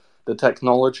is the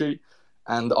technology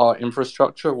and our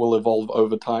infrastructure will evolve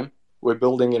over time. We're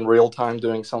building in real time,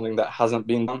 doing something that hasn't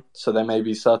been done. So there may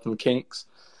be certain kinks,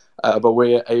 but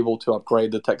we're able to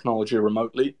upgrade the technology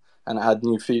remotely and add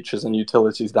new features and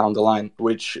utilities down the line,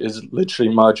 which is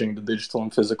literally merging the digital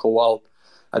and physical world.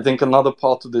 I think another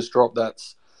part of this drop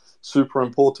that's super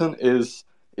important is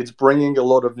it's bringing a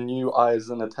lot of new eyes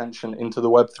and attention into the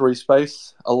Web3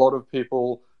 space. A lot of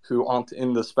people who aren't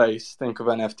in the space think of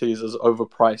NFTs as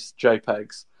overpriced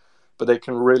JPEGs, but they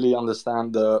can really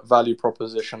understand the value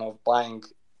proposition of buying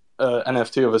an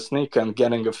NFT of a sneaker and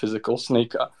getting a physical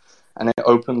sneaker. And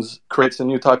it creates a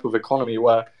new type of economy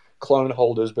where clone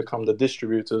holders become the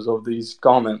distributors of these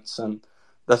garments. And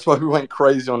that's why we went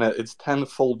crazy on it. It's 10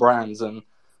 full brands, and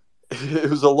it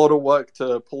was a lot of work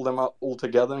to pull them up all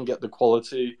together and get the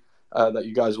quality that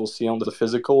you guys will see on the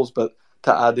physicals. But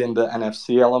to add in the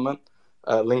NFC element,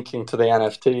 linking to the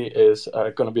NFT is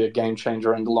going to be a game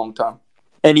changer in the long term.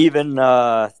 And even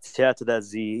to add to that,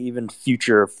 Z, even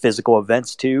future physical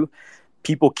events too,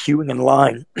 people queuing in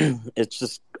line, it's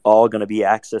just all going to be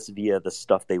accessed via the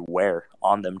stuff they wear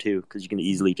on them too, because you can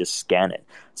easily just scan it.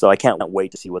 So I can't wait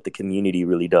to see what the community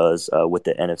really does with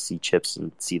the NFC chips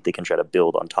and see if they can try to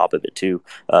build on top of it too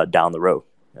down the road.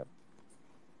 Yeah.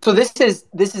 So this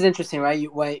is interesting,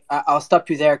 right? I'll stop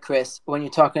you there, Chris. When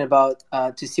you're talking about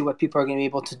to see what people are going to be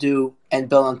able to do and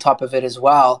build on top of it as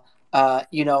well,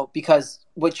 because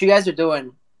what you guys are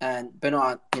doing, and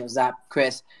Benoit, Zap,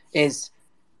 Chris, is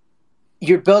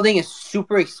you're building a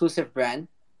super exclusive brand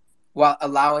while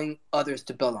allowing others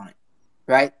to build on it,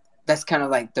 right? That's kind of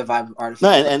like the vibe of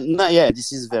artificial. Yeah,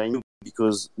 this is very new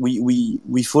because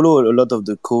we follow a lot of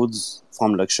the codes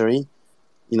from luxury,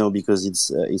 because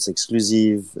it's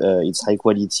exclusive, it's high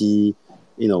quality.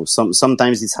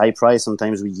 Sometimes it's high price,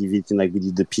 sometimes we give it like we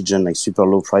did the pigeon, like super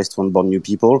low price to onboard new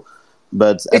people.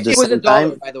 But at the same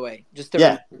time, by the way, just it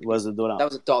was $1.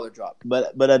 That was $1 drop.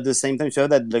 But at the same time, you have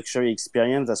that luxury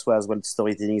experience. That's why as well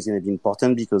storytelling is going to be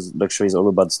important because luxury is all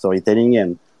about storytelling,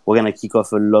 and we're going to kick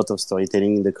off a lot of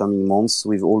storytelling in the coming months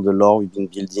with all the lore we've been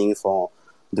building for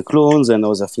the clones and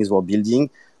other things we're building.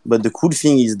 But the cool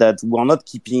thing is that we're not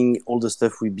keeping all the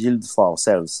stuff we build for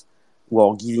ourselves.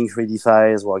 We're giving free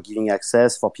DeFis, we're giving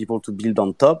access for people to build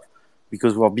on top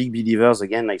because we're big believers,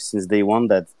 again, like since day one,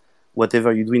 that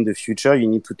whatever you do in the future, you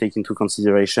need to take into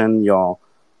consideration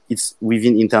it's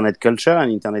within internet culture,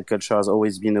 and internet culture has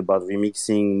always been about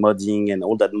remixing, modding, and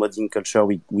all that modding culture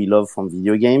we love from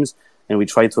video games. And we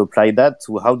try to apply that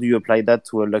to how do you apply that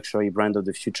to a luxury brand of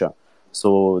the future.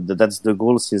 So that's the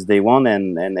goal since day one,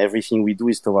 and everything we do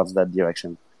is towards that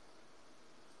direction.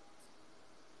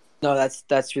 No,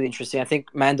 that's really interesting. I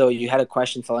think, Mando, you had a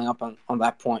question following up on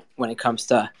that point when it comes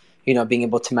to, being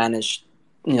able to manage,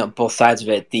 both sides of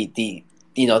it, the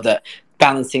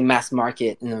balancing mass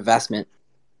market and investment.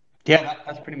 Yeah,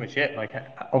 that's pretty much it. Like,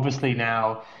 obviously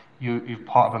now you're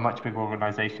part of a much bigger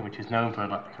organization which is known for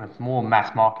like kind of more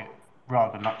mass market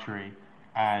rather than luxury,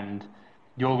 and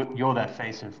you're their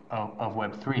face of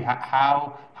Web3.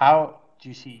 How do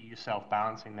you see yourself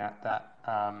balancing that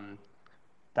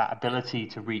ability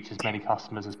to reach as many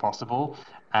customers as possible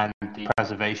and the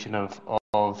preservation of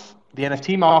the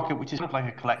NFT market, which is sort of like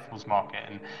a collectibles market,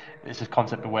 and it's a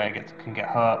concept of where it can get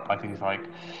hurt by things like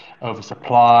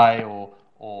oversupply or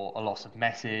a loss of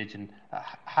message, and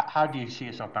how do you see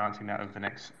yourself balancing that over the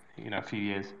next few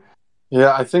years?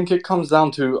 Yeah, I think it comes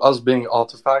down to us being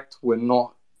Artifact. We're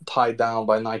not tied down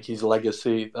by Nike's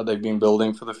legacy that they've been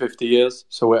building for the 50 years,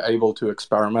 so we're able to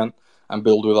experiment and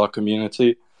build with our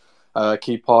community.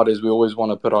 Key part is we always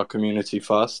want to put our community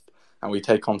first, and we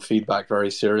take on feedback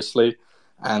very seriously,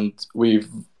 and we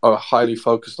are highly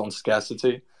focused on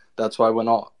scarcity. That's why we're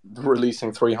not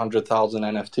releasing 300,000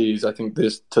 NFTs. I think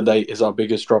this to date is our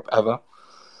biggest drop ever.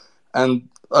 And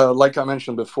like I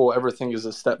mentioned before, everything is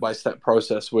a step-by-step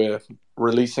process. We're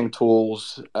releasing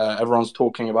tools. Everyone's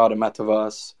talking about a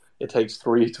metaverse. It takes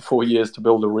 3 to 4 years to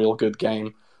build a real good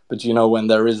game. But when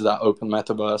there is that open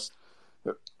metaverse,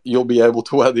 you'll be able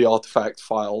to wear the Artifact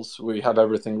files. We have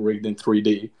everything rigged in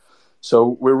 3D.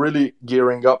 So we're really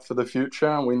gearing up for the future,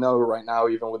 and we know right now,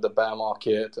 even with the bear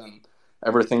market and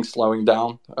everything slowing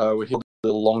down, we're here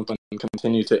the long term and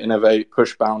continue to innovate,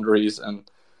 push boundaries, and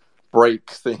break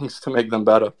things to make them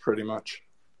better, pretty much.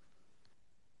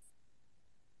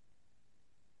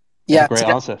 Yeah, Great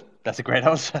answer. That's a great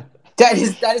answer. That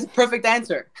is a perfect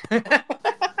answer.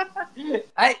 You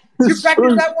practiced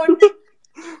that one?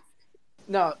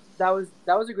 No, that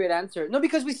was a great answer. No,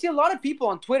 because we see a lot of people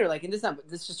on Twitter, like, and this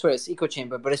is just Twitter, it's echo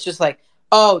chamber, but it's just like,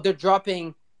 oh, they're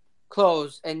dropping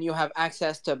clothes and you have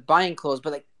access to buying clothes,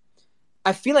 but like,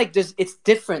 I feel like it's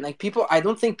different. Like people, I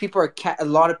don't think people are a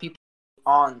lot of people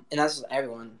on, and that's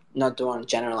everyone. Not doing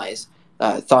generalize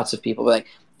thoughts of people, but like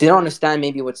they don't understand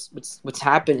maybe what's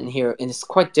happening here, and it's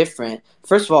quite different.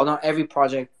 First of all, not every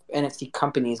project NFT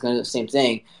company is going to do the same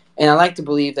thing, and I like to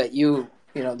believe that you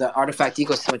know the artifact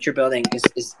ecosystem that you're building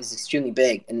is extremely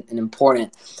big and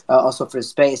important, also for the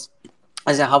space,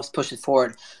 as it helps push it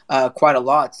forward quite a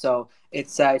lot. So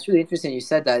it's really interesting you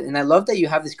said that, and I love that you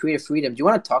have this creative freedom. Do you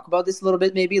want to talk about this a little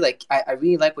bit? Maybe like I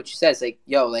really like what you said. It's like,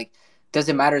 yo, like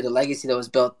doesn't matter the legacy that was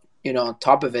built, you know, on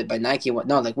top of it by Nike and what.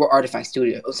 No, like we're Artifact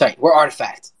Studio. Oh, sorry, we're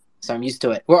Artifact. So I'm used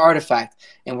to it. We're Artifact,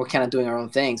 and we're kind of doing our own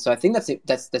thing. So I think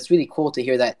that's really cool to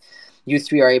hear that you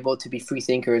three are able to be free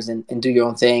thinkers and do your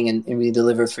own thing and really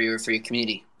deliver for your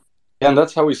community. Yeah, and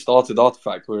that's how we started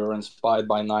Artifact. We were inspired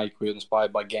by Nike. We were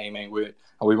inspired by gaming. We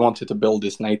wanted to build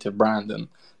this native brand, and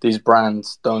these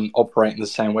brands don't operate in the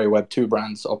same way Web2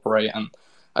 brands operate. And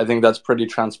I think that's pretty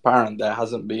transparent. There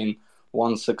hasn't been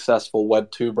one successful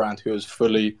Web2 brand who has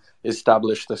fully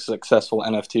established a successful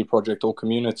NFT project or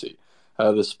community.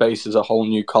 The space is a whole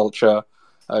new culture.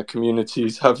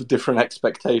 Communities have different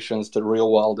expectations to the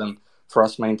real world, and for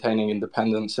us, maintaining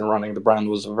independence and running the brand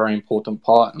was a very important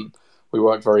part. And we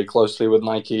work very closely with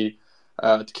Nike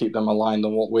to keep them aligned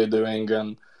on what we're doing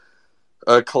and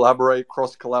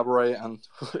cross-collaborate. And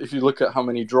if you look at how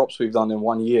many drops we've done in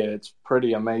 1 year, it's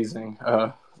pretty amazing.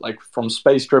 Like from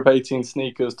Space Trip 18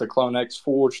 sneakers to CloneX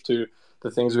Forge to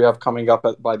the things we have coming up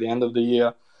by the end of the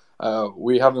year.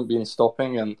 We haven't been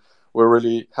stopping, and we're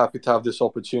really happy to have this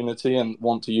opportunity and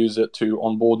want to use it to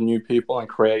onboard new people and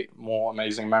create more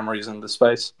amazing memories in the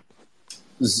space.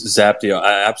 Zaptio,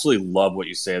 I absolutely love what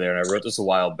you say there, and I wrote this a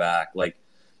while back. Like,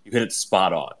 you hit it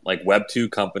spot on. Like,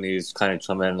 Web2 companies kind of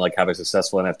come in, like, have a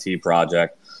successful NFT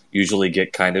project, usually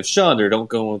get kind of shunned or don't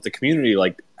go with the community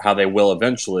like how they will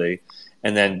eventually.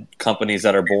 And then companies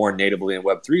that are born natively in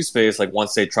Web3 space, like,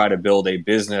 once they try to build a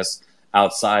business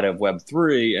outside of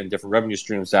Web3 and different revenue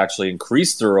streams to actually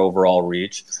increase their overall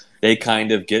reach, they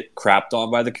kind of get crapped on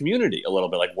by the community a little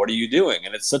bit. Like, what are you doing?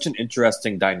 And it's such an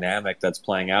interesting dynamic that's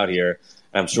playing out here.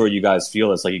 And I'm sure you guys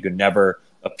feel this, like you could never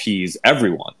appease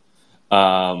everyone.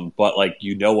 But like,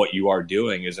 you know, what you are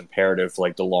doing is imperative for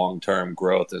like the long-term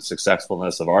growth and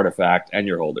successfulness of Artifact and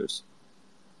your holders.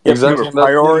 Exactly. Our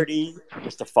priority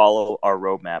is to follow our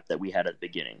roadmap that we had at the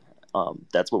beginning.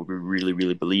 That's what we really,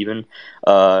 really believe in.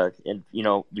 And, you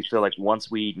know, we feel like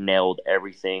once we nailed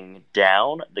everything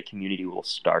down, the community will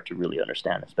start to really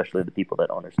understand, especially the people that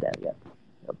don't understand yet.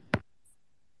 Yep.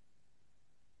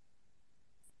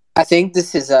 I think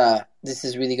this is a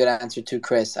really good answer too,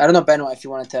 Chris. I don't know, Benoit, if you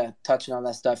wanted to touch on all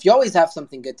that stuff. You always have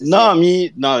something good to say. You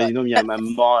know me,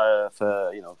 I'm more of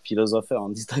a philosopher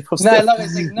on this type of stuff. I love it.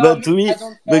 It's like, but to me,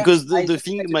 because the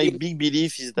thing, my big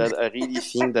belief is that I really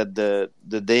think that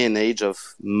the day and age of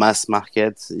mass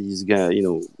market is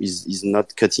is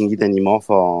not cutting it anymore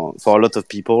for a lot of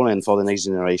people and for the next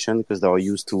generation, because they are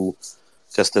used to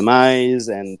customize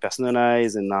and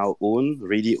personalize and now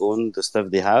really own the stuff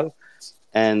they have.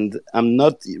 And I'm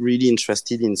not really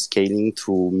interested in scaling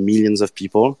to millions of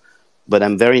people, but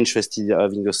I'm very interested in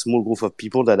having a small group of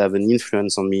people that have an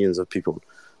influence on millions of people,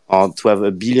 or to have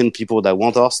 1 billion people that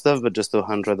want our stuff, but just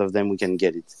 100 of them we can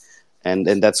get it. And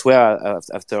that's where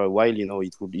after a while, you know,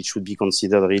 it should be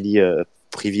considered really a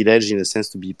privilege in a sense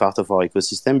to be part of our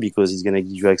ecosystem, because it's going to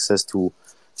give you access to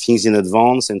things in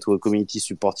advance and to a community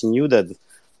supporting you that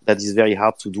is very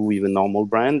hard to do with a normal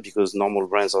brand, because normal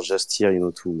brands are just here, you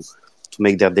know, to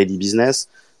make their daily business.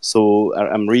 So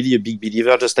I'm really a big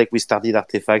believer, just like we started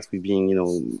Artifact with being, you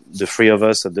know, the 3 of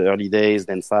us at the early days,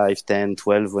 then 5, 10,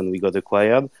 12 when we got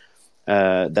acquired,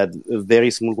 that a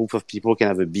very small group of people can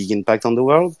have a big impact on the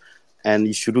world. And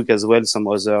if you look as well, some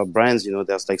other brands, you know,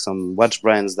 there's like some watch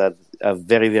brands that have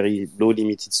very, very low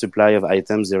limited supply of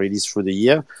items they release through the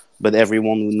year, but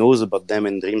everyone who knows about them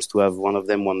and dreams to have one of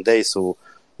them one day. So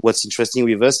what's interesting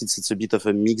with us, it's a bit of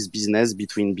a mixed business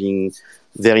between being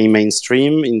very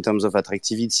mainstream in terms of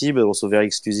attractivity, but also very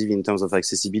exclusive in terms of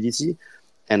accessibility.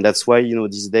 And that's why,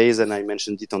 these days, and I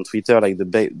mentioned it on Twitter, like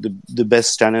the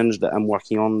best challenge that I'm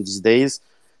working on these days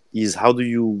is how do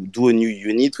you do a new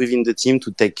unit within the team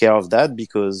to take care of that?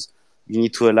 Because you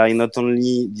need to align not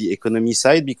only the economy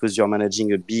side, because you're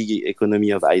managing a big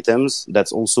economy of items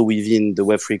that's also within the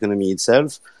Web3 economy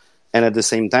itself. And at the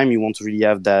same time, you want to really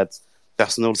have that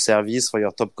personal service for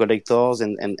your top collectors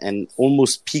and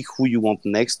almost pick who you want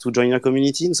next to join your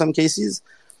community in some cases.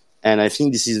 And I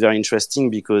think this is very interesting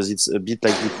because it's a bit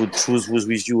like you could choose who's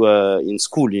with you in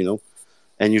school,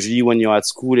 And usually when you're at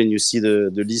school and you see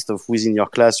the list of who's in your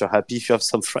class, you're happy if you have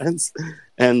some friends.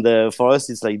 And for us,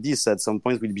 it's like this. At some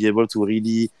point, we'll be able to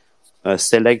really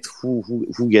select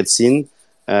who gets in.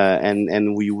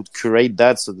 And we would curate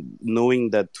that, so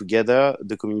knowing that together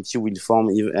the community will form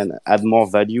and add more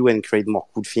value and create more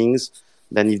cool things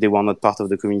than if they were not part of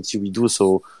the community we do.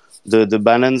 So the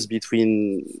balance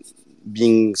between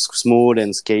being small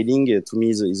and scaling to me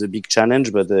is a big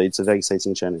challenge, but it's a very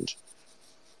exciting challenge.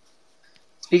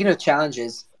 Speaking of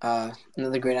challenges,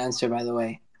 another great answer, by the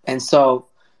way. And so,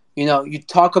 you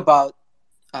talk about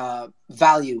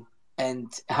value and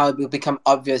how it will become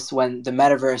obvious when the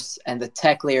metaverse and the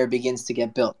tech layer begins to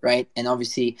get built, right? And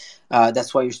obviously,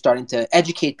 that's why you're starting to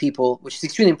educate people, which is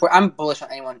extremely important. I'm bullish on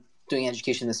anyone doing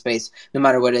education in the space, no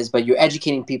matter what it is. But you're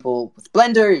educating people with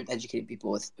Blender, you're educating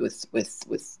people with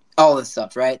all this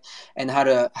stuff, right? And how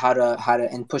to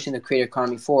and pushing the creator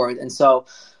economy forward. And so,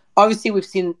 obviously, we've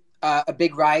seen a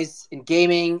big rise in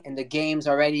gaming in the games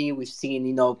already. We've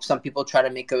seen, some people try to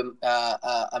make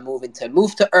a move into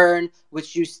move to earn,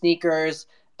 which use sneakers,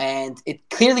 and it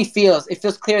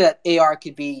feels clear that AR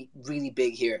could be really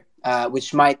big here,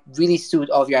 which might really suit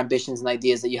all of your ambitions and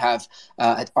ideas that you have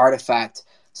at Artifact.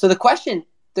 So the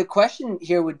question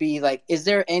here would be like, is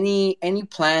there any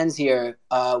plans here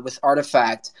with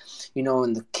Artifact,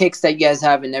 and the kicks that you guys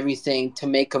have and everything to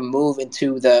make a move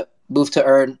into the move to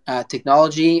earn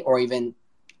technology, or even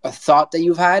a thought that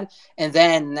you've had? And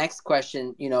then next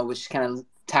question, which kind of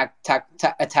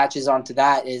attaches onto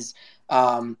that is,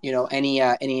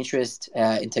 any interest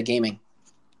into gaming?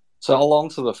 So I'll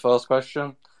answer the first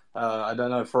question. I don't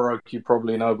know, Farouk, you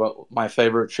probably know, but my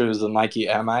favorite shoe is the Nike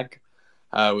Air Mag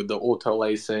with the auto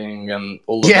lacing and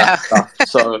all of that stuff.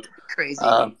 So crazy.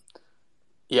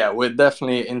 Yeah, we're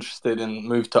definitely interested in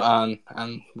move to earn,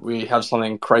 and we have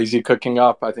something crazy cooking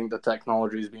up. I think the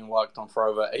technology has been worked on for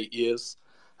over 8 years.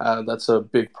 That's a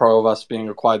big pro of us being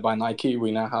acquired by Nike.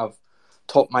 We now have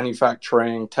top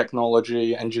manufacturing,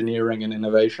 technology, engineering, and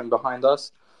innovation behind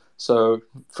us. So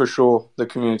for sure, the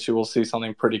community will see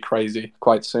something pretty crazy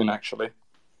quite soon, actually.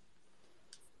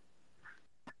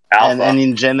 And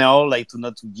in general, like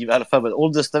not to give alpha, but all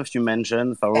the stuff you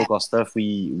mentioned, Farouk, are stuff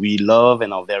we love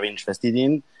and are very interested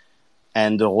in.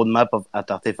 And the roadmap at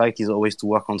Artifact is always to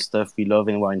work on stuff we love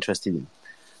and we're interested in.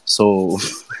 So,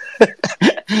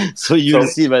 so you'll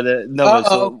see. But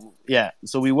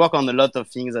so we work on a lot of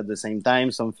things at the same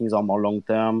time. Some things are more long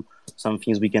term. Some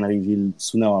things we can reveal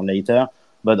sooner or later.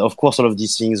 But of course, all of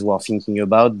these things we're thinking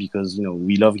about because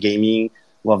we love gaming.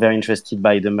 We're very interested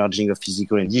by the merging of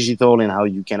physical and digital and how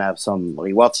you can have some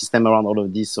reward system around all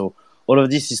of this. So all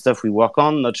of this is stuff we work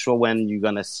on. Not sure when you're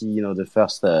going to see, the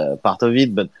first part of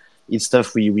it, but it's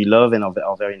stuff we love and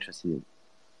are very interested in.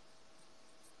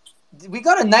 We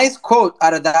got a nice quote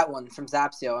out of that one from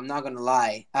Zapsio. I'm not going to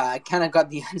lie. I kind of got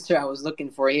the answer I was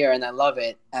looking for here, and I love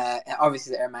it.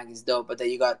 Obviously, the Air Mag is dope, but then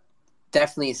you got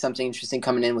definitely something interesting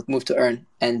coming in with Move to Earn,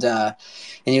 and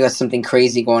you got something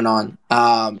crazy going on.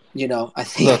 I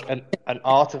think an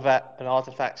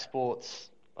artifact sports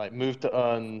like Move to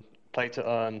Earn, Play to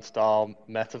Earn style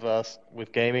metaverse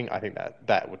with gaming. I think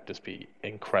that would just be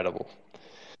incredible.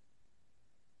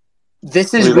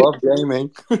 We love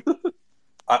gaming.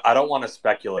 I don't want to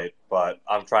speculate, but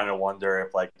I'm trying to wonder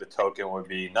if like the token would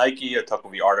be Nike, a token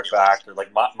would be Artifact, or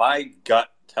like my gut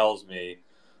tells me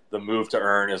the Move to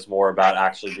Earn is more about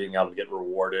actually being able to get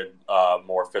rewarded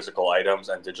more physical items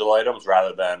and digital items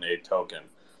rather than a token.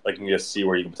 Like you can just see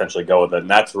where you can potentially go with it, and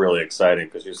that's really exciting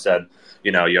because you said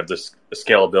you have this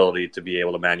scalability to be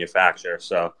able to manufacture.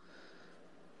 So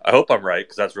I hope I'm right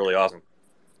because that's really awesome.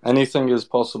 Anything is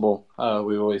possible.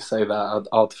 We always say that at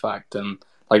Artifact, and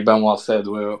like Benoit said,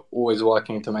 we're always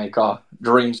working to make our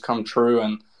dreams come true.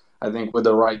 And I think with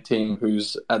the right team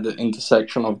who's at the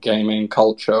intersection of gaming,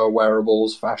 culture,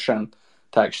 wearables, fashion,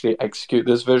 to actually execute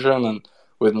this vision. And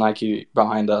with Nike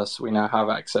behind us, we now have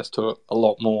access to a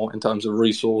lot more in terms of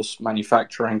resource,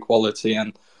 manufacturing, quality,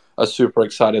 and are super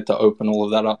excited to open all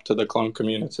of that up to the clone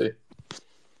community.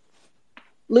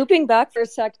 Looping back for a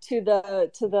sec to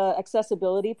the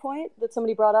accessibility point that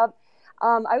somebody brought up,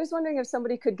 I was wondering if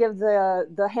somebody could give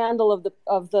the handle of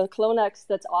the CloneX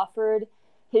that's offered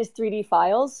his 3D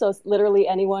files, so literally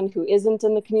anyone who isn't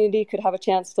in the community could have a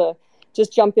chance to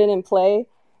just jump in and play.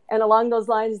 And along those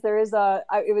lines, there is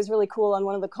it was really cool on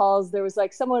one of the calls. There was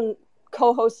like someone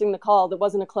co-hosting the call that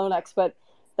wasn't a CloneX, but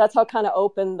that's how kind of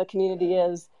open the community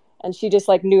is. And she just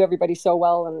like knew everybody so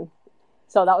well, and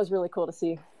so that was really cool to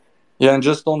see. Yeah, and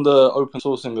just on the open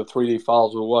sourcing the 3D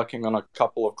files, we're working on a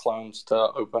couple of clones to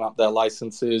open up their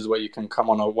licenses where you can come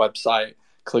on a website,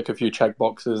 click a few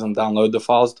checkboxes, and download the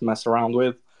files to mess around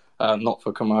with, not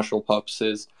for commercial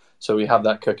purposes. So we have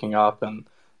that cooking up, and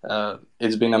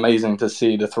it's been amazing to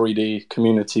see the 3D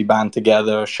community band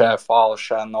together, share files,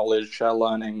 share knowledge, share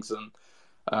learnings,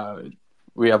 and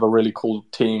we have a really cool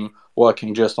team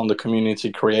working just on the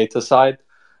community creator side,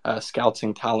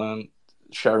 scouting talent,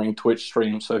 sharing Twitch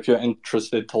streams. So if you're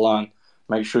interested to learn,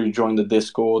 make sure you join the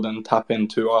Discord and tap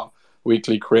into our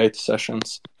weekly creator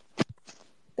sessions.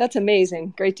 That's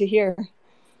amazing. Great to hear.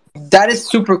 That is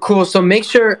super cool. So make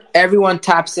sure everyone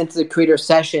taps into the creator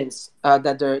sessions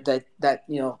that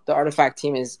the Artifact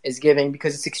team is giving,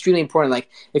 because it's extremely important. Like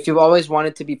if you've always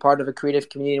wanted to be part of a creative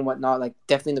community and whatnot, like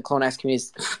definitely the CloneX community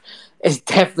is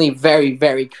definitely very,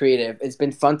 very creative. It's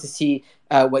been fun to see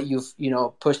what you've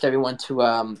pushed everyone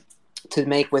to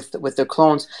make with the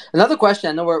clones. Another question.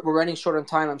 I know we're running short on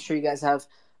time. I'm sure you guys have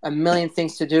a million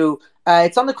things to do.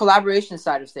 It's on the collaboration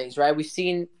side of things, right? We've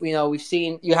seen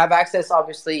you have access,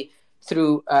 obviously,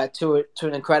 through to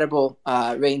an incredible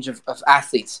range of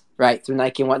athletes, right? Through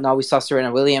Nike and whatnot. We saw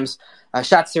Serena Williams.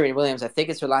 Shout to Serena Williams. I think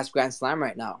it's her last Grand Slam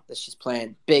right now that she's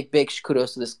playing. Big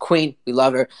kudos to this queen. We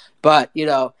love her. But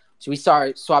so we saw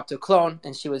her swap to a clone,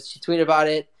 and she tweeted about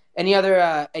it. Any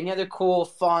other cool,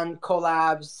 fun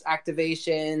collabs,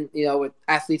 activation, with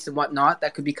athletes and whatnot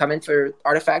that could be coming for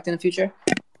Artifact in the future?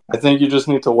 I think you just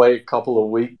need to wait a couple of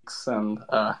weeks, and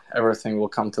everything will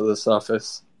come to the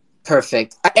surface.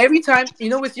 Perfect. Every time,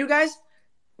 with you guys,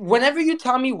 whenever you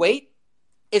tell me wait,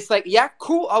 it's like, yeah,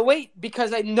 cool, I'll wait,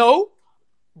 because I know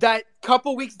that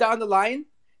couple weeks down the line,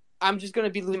 I'm just going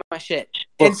to be losing my shit.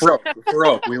 But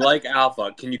Farouk, we like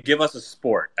Alpha. Can you give us a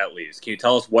sport, at least? Can you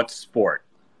tell us what sport?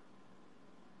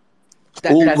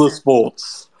 All the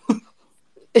sports.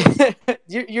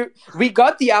 We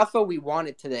got the alpha we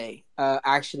wanted today,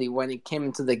 actually, when it came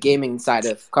into the gaming side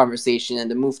of conversation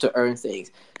and the move to earn things.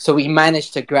 So we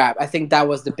managed to grab. I think that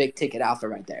was the big ticket alpha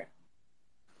right there.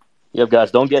 Yep,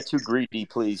 guys, don't get too greedy,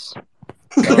 please.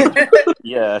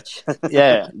 Yeah,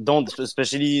 don't.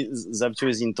 Especially Zaptio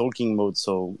is in talking mode,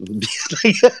 so.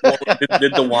 Well,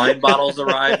 did the wine bottles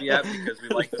arrive yet? Because we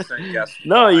like to send guests.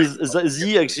 No,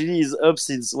 Z actually is up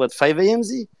since 5 a.m.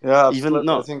 Z. Yeah,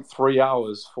 I think 3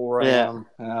 hours, 4 a.m.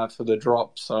 For the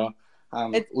drop. So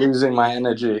I'm losing my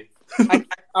energy.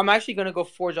 I'm actually going to go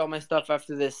forge all my stuff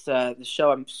after this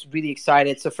show. I'm really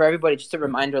excited. So for everybody, just a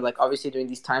reminder, like obviously during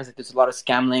these times, like there's a lot of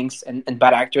scam links and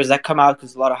bad actors that come out.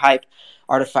 There's a lot of hype.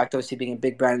 Artifact obviously being a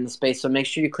big brand in the space. So make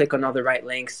sure you click on all the right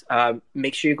links.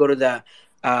 Make sure you go to the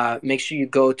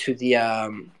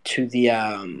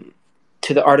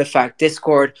Artifact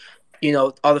Discord.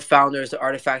 All the founders, the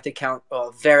Artifact account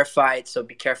verified. So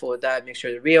be careful with that. Make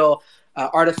sure they're real.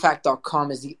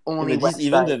 Artifact.com is the only website.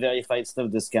 Even the verified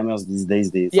stuff, the scammers these days,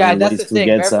 that's the thing.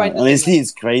 Honestly,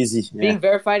 it's crazy. Being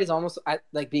verified is almost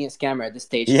like being a scammer at this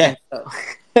stage. Yeah.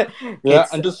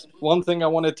 And just one thing I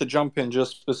wanted to jump in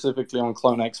just specifically on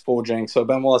CloneX forging. So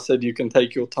Benoit said you can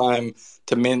take your time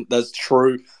to mint. That's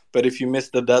true. But if you miss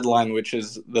the deadline, which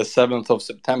is the 7th of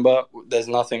September, there's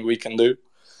nothing we can do.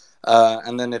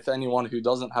 And then if anyone who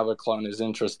doesn't have a clone is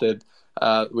interested,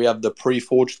 we have the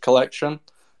pre-forged collection,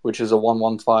 which is a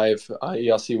 115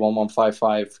 ERC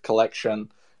 1155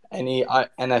 collection. Any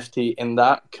NFT in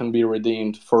that can be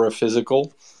redeemed for a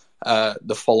physical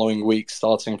the following week,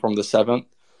 starting from the 7th.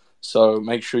 So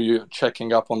make sure you're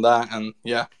checking up on that, and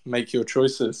make your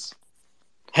choices.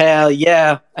 Hell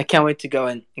yeah. I can't wait to go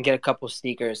and get a couple of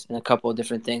sneakers and a couple of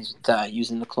different things with,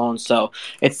 using the clones. So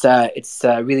it's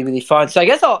really, really fun. So I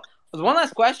guess one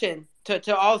last question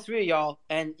to all three of y'all,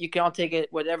 and you can all take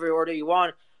it whatever order you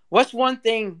want. What's one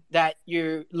thing that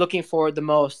you're looking for the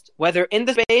most, whether in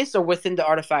the space or within the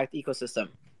Artifact ecosystem?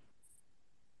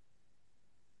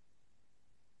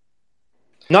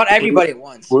 Not everybody at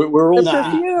once. We're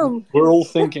all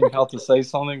thinking how to say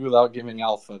something without giving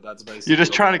alpha. That's basically. You're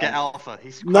just trying to get alpha.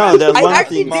 No, there's one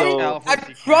thing. I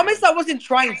promise I wasn't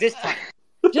trying this time.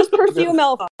 Just perfume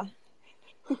alpha.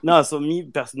 No, so me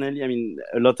personally, I mean,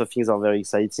 a lot of things are very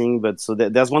exciting, but so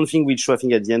there's one thing which I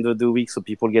think at the end of the week, so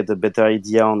people get a better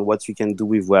idea on what you can do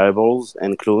with wearables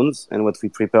and clones and what we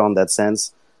prepare on that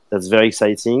sense. That's very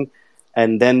exciting.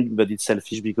 And then, but it's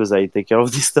selfish because I take care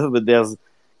of this stuff. But there's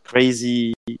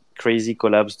crazy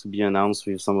collabs to be announced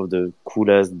with some of the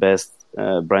coolest, best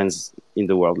brands in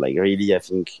the world. Like really, I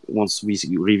think once we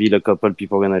reveal a couple,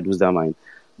 people are gonna lose their mind.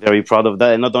 Very proud of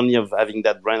that, and not only of having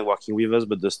that brand working with us,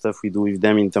 but the stuff we do with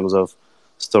them in terms of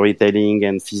storytelling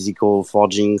and physical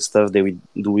forging stuff they will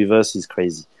do with us is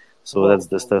crazy. So that's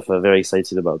the stuff I'm very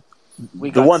excited about.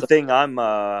 The one thing I'm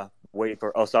waiting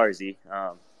for. Oh, sorry, Z.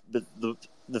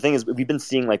 The thing is, we've been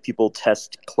seeing like people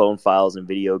test clone files in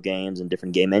video games and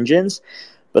different game engines,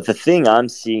 but the thing I'm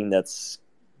seeing that's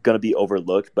going to be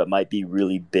overlooked but might be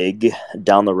really big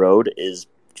down the road is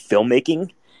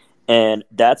filmmaking. And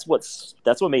that's what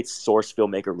made Source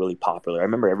Filmmaker really popular. I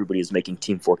remember everybody was making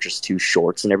Team Fortress 2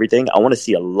 shorts and everything. I want to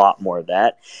see a lot more of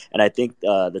that. And I think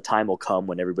the time will come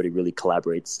when everybody really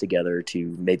collaborates together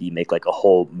to maybe make like a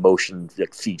whole motion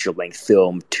like feature-length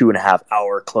film,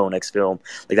 2.5-hour CloneX film.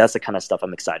 Like that's the kind of stuff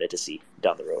I'm excited to see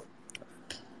down the road.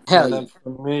 Hell yeah. For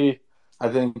me, I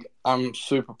think I'm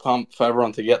super pumped for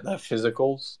everyone to get their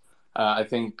physicals. I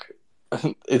think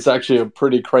it's actually a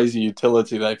pretty crazy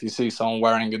utility that if you see someone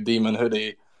wearing a demon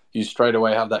hoodie, you straight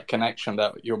away have that connection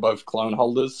that you're both clone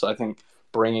holders. So I think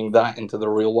bringing that into the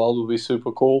real world would be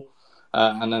super cool.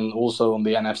 And then also on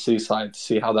the NFC side to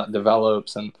see how that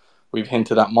develops. And we've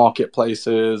hinted at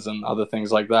marketplaces and other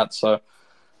things like that. So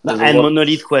and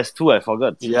Monolith Quest 2, I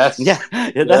forgot. Yes. Yeah,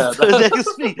 that's the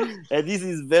next thing. And this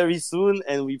is very soon,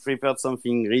 and we prepared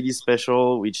something really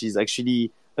special, which is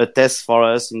actually a test for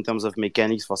us in terms of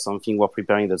mechanics for something we're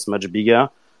preparing that's much bigger.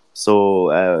 So,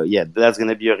 that's going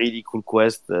to be a really cool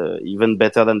quest, even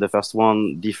better than the first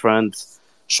one, different,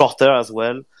 shorter as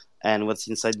well. And what's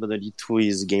inside Monolith 2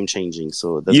 is game-changing.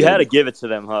 So you had to give it to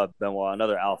them, huh, Benoit?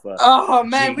 Another alpha. Oh,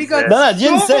 man, we got I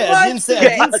didn't say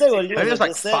what it was. There's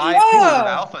like 5 pieces of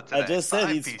alpha today. I just said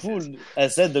it's cool. I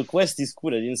said the quest is cool.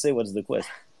 I didn't say what's the quest.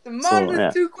 The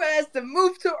Monolith 2 quest, the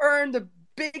Move to Earn, the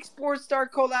big sports star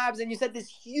collabs, and you said this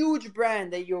huge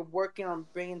brand that you're working on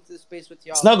bringing to the space with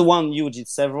y'all. It's not one huge,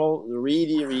 it's several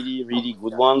really, really, really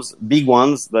good ones, big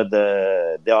ones, but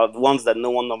they are the ones that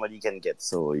no one normally can get.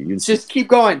 So you just keep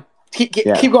going. Keep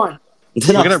going.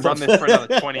 We're going to run this for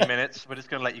another 20 minutes. We're just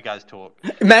going to let you guys talk.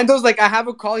 Mando's like, I have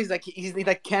a call. He's like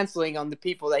canceling on the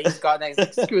people that he's got next.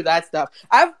 Like, screw that stuff.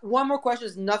 I have one more question.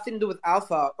 It's nothing to do with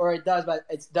Alpha, or it does, but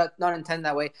it's not intended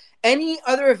that way. Any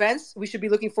other events we should be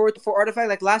looking forward to for Artifact?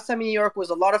 Like last time in New York was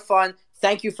a lot of fun.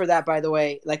 Thank you for that, by the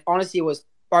way. Like honestly, it was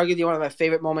arguably one of my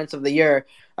favorite moments of the year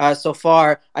so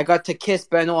far. I got to kiss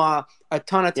Benoit a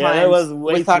ton of times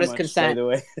without his consent. By the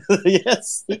way.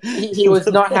 Yes, he was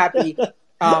not happy.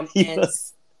 On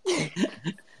this,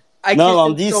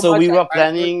 so we were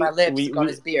planning. My lips on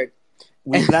his beard.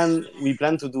 We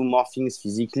plan to do more things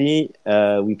physically.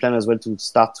 We plan as well to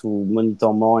start to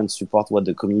monitor more and support what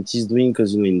the community is doing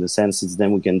because in the sense it's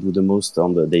them we can do the most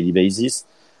on the daily basis.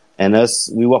 And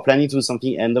we were planning to do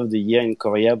something end of the year in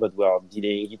Korea, but we are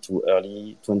delaying it to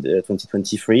early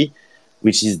 2023,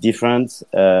 which is different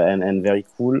and very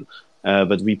cool.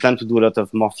 But we plan to do a lot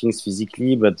of more things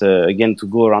physically. But again, to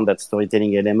go around that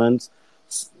storytelling element,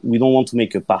 we don't want to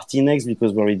make a party next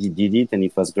because we already did it and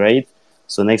it was great.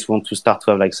 So next, we want to start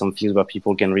to have like some things where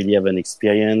people can really have an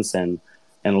experience and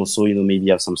also maybe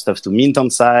have some stuff to mint on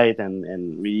site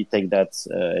and really take that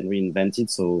and reinvent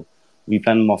it. So we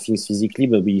plan more things physically,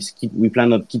 but we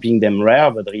plan on keeping them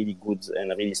rare but really good and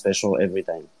really special every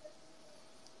time.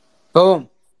 Boom.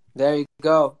 There you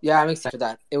go. Yeah, I'm excited for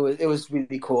that. It was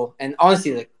really cool. And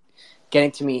honestly, like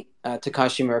getting to meet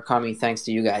Takashi Murakami thanks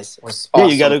to you guys was awesome.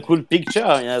 Yeah, you got a cool picture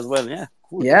as well. Yeah.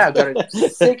 Cool. Yeah, I got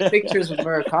sick pictures with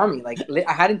Murakami. Like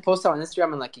I hadn't posted on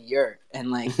Instagram in like a year, and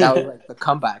like that was like the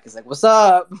comeback. It's like, what's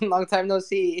up? Long time no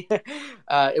see.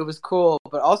 It was cool,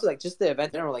 but also like just the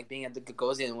event in general, like being at the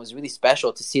Gagosian was really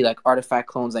special to see like Artifact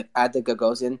clones like at the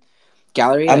Gagosian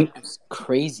gallery. Like, it was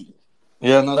crazy.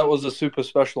 Yeah, no, that was a super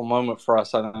special moment for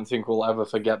us. I don't think we'll ever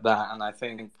forget that. And I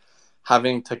think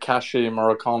having Takashi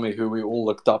Murakami, who we all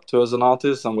looked up to as an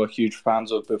artist and were huge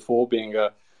fans of before, being a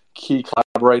key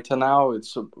collaborator now,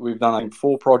 we've done like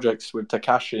 4 projects with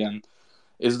Takashi, and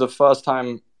it's the first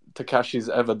time Takashi's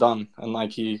ever done a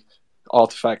Nike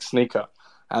Artifact sneaker.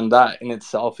 And that in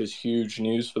itself is huge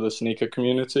news for the sneaker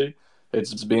community.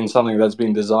 It's been something that's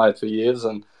been desired for years.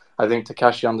 And I think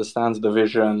Takashi understands the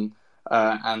vision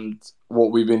and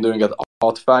what we've been doing at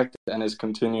Artifact and is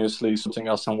continuously supporting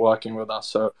us and working with us.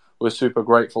 So we're super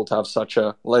grateful to have such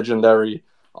a legendary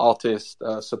artist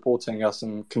supporting us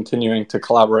and continuing to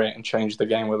collaborate and change the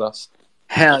game with us.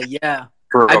 Hell yeah.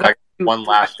 One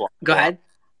last one. Go ahead.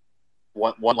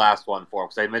 One last one for him.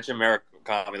 Because I mentioned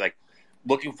Murakami, like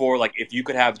looking for like if you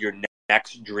could have your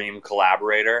next dream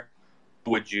collaborator,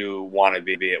 would you want to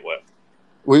be it with?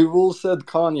 We've all said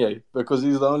Kanye because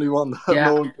he's the only one that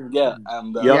no one can get.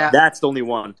 And that's the only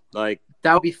one. Like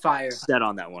that would be fire. Set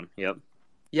on that one. Yep.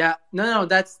 Yeah. No.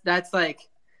 That's like,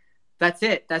 that's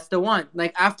it. That's the one.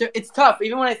 Like after, it's tough.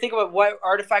 Even when I think about what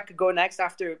artifact could go next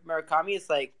after Murakami, it's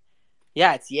like,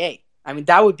 yeah, it's Ye. I mean,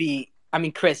 that would be. I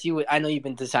mean, Chris, I know you've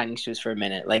been designing shoes for a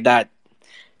minute. Like that,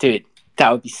 dude. That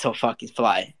would be so fucking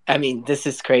fly. I mean, this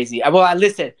is crazy. Well,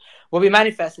 listen, we'll be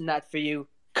manifesting that for you,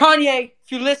 Kanye.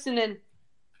 If you're listening.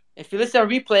 If you listen on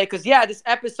replay, because this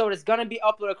episode is gonna be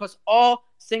uploaded across all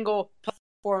single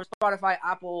platforms, Spotify,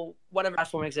 Apple, whatever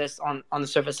platform exists on the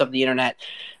surface of the internet,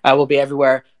 will be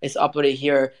everywhere. It's uploaded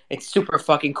here. It's super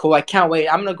fucking cool. I can't wait.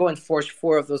 I'm gonna go and forge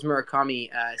 4 of those Murakami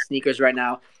sneakers right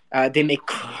now. They make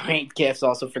great gifts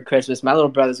also for Christmas. My little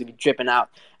brother's gonna be dripping out.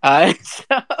 But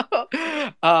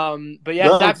yeah,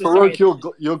 no,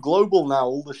 Farouk, you're global now.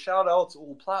 All the shout outs,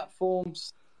 all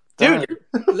platforms. Dude,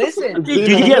 listen. Dude,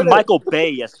 you had Michael Bay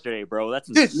yesterday, bro. That's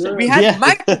insane. We had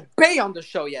Michael Bay on the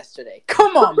show yesterday.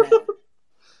 Come on, man.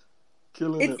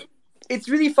 Killing it. It's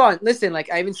really fun. Listen,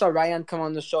 like I even saw Ryan come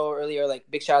on the show earlier. Like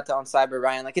big shout out to On Cyber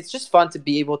Ryan. Like it's just fun to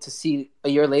be able to see a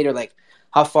year later, like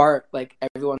how far like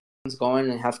everyone's going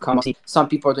and have come. Some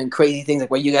people are doing crazy things, like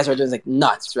what you guys are doing is like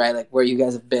nuts, right? Like where you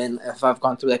guys have been. If I've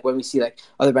gone through, like when we see like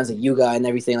other brands like Yuga and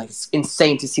everything, like it's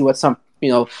insane to see what some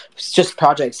just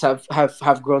projects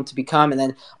have grown to become. And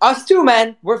then us too,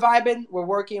 man. We're vibing, we're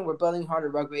working, we're building hard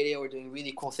at Rug Radio, we're doing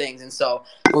really cool things. And so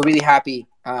we're really happy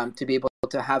to be able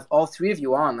to have all 3 of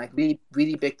you on. Like really,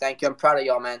 really big thank you. I'm proud of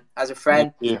y'all, man. As a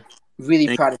friend,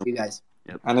 really proud of you guys.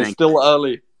 Yep. And it's still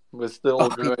early. We're still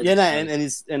going.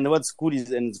 And what's cool is,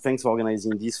 and thanks for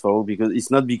organizing this, because it's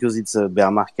not because it's a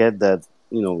bear market that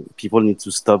people need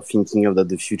to stop thinking about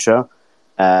the future.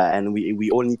 And we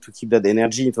all need to keep that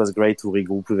energy. It was great to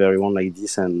regroup with everyone like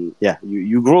this. And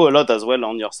you grow a lot as well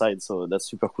on your side. So that's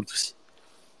super cool to see.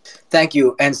 Thank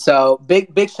you. And so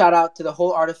big shout out to the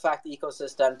whole Artifact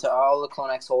ecosystem, to all the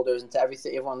CloneX holders, and to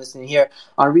everyone listening here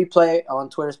on replay, on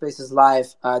Twitter Spaces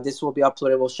Live. This will be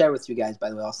uploaded. We'll share with you guys, by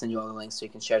the way. I'll send you all the links so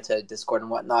you can share to Discord and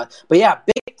whatnot. But yeah,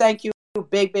 big thank you.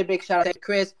 Big shout out to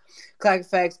Chris,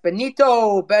 CloneX,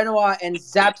 Benito, Benoit, and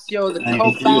Zapsio, the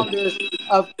co-founders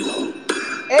of...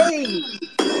 Hey!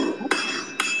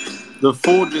 The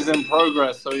forge is in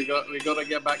progress, so we got to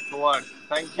get back to work.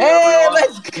 Thank you, everyone.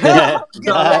 Let's go!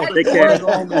 Take care.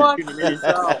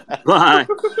 Bye.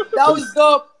 That was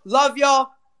dope. Love y'all.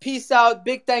 Peace out.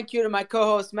 Big thank you to my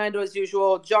co-host Mando as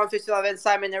usual, John 511,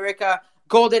 Simon, Erica,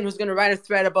 Golden, who's going to write a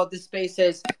thread about the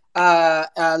spaces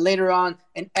later on,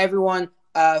 and everyone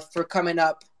for coming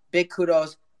up. Big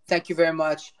kudos. Thank you very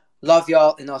much. Love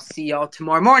y'all, and I'll see y'all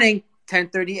tomorrow morning.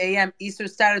 10:30 a.m. Eastern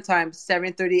Standard Time,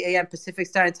 7:30 a.m. Pacific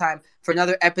Standard Time for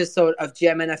another episode of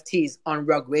GM NFTs on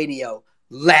Rug Radio.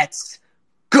 Let's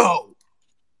go!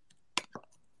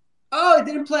 Oh, it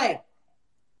didn't play.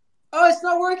 Oh, it's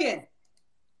not working.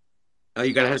 Oh,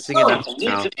 you gotta sing it now.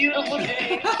 It's a beautiful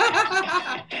day.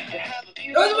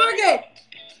 It was working.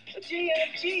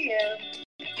 GM.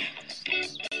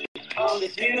 On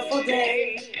this beautiful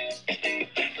day.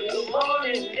 Good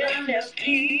morning,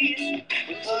 NFTs.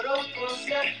 We put up for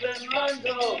Stephen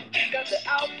Mundo. Got the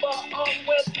alpha on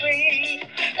Web 3.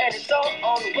 And it's all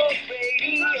on Rug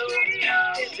Radio.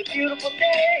 It's a beautiful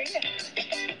day.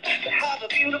 Have a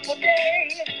beautiful day.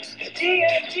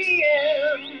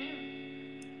 GM.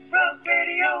 Rug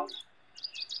Radio.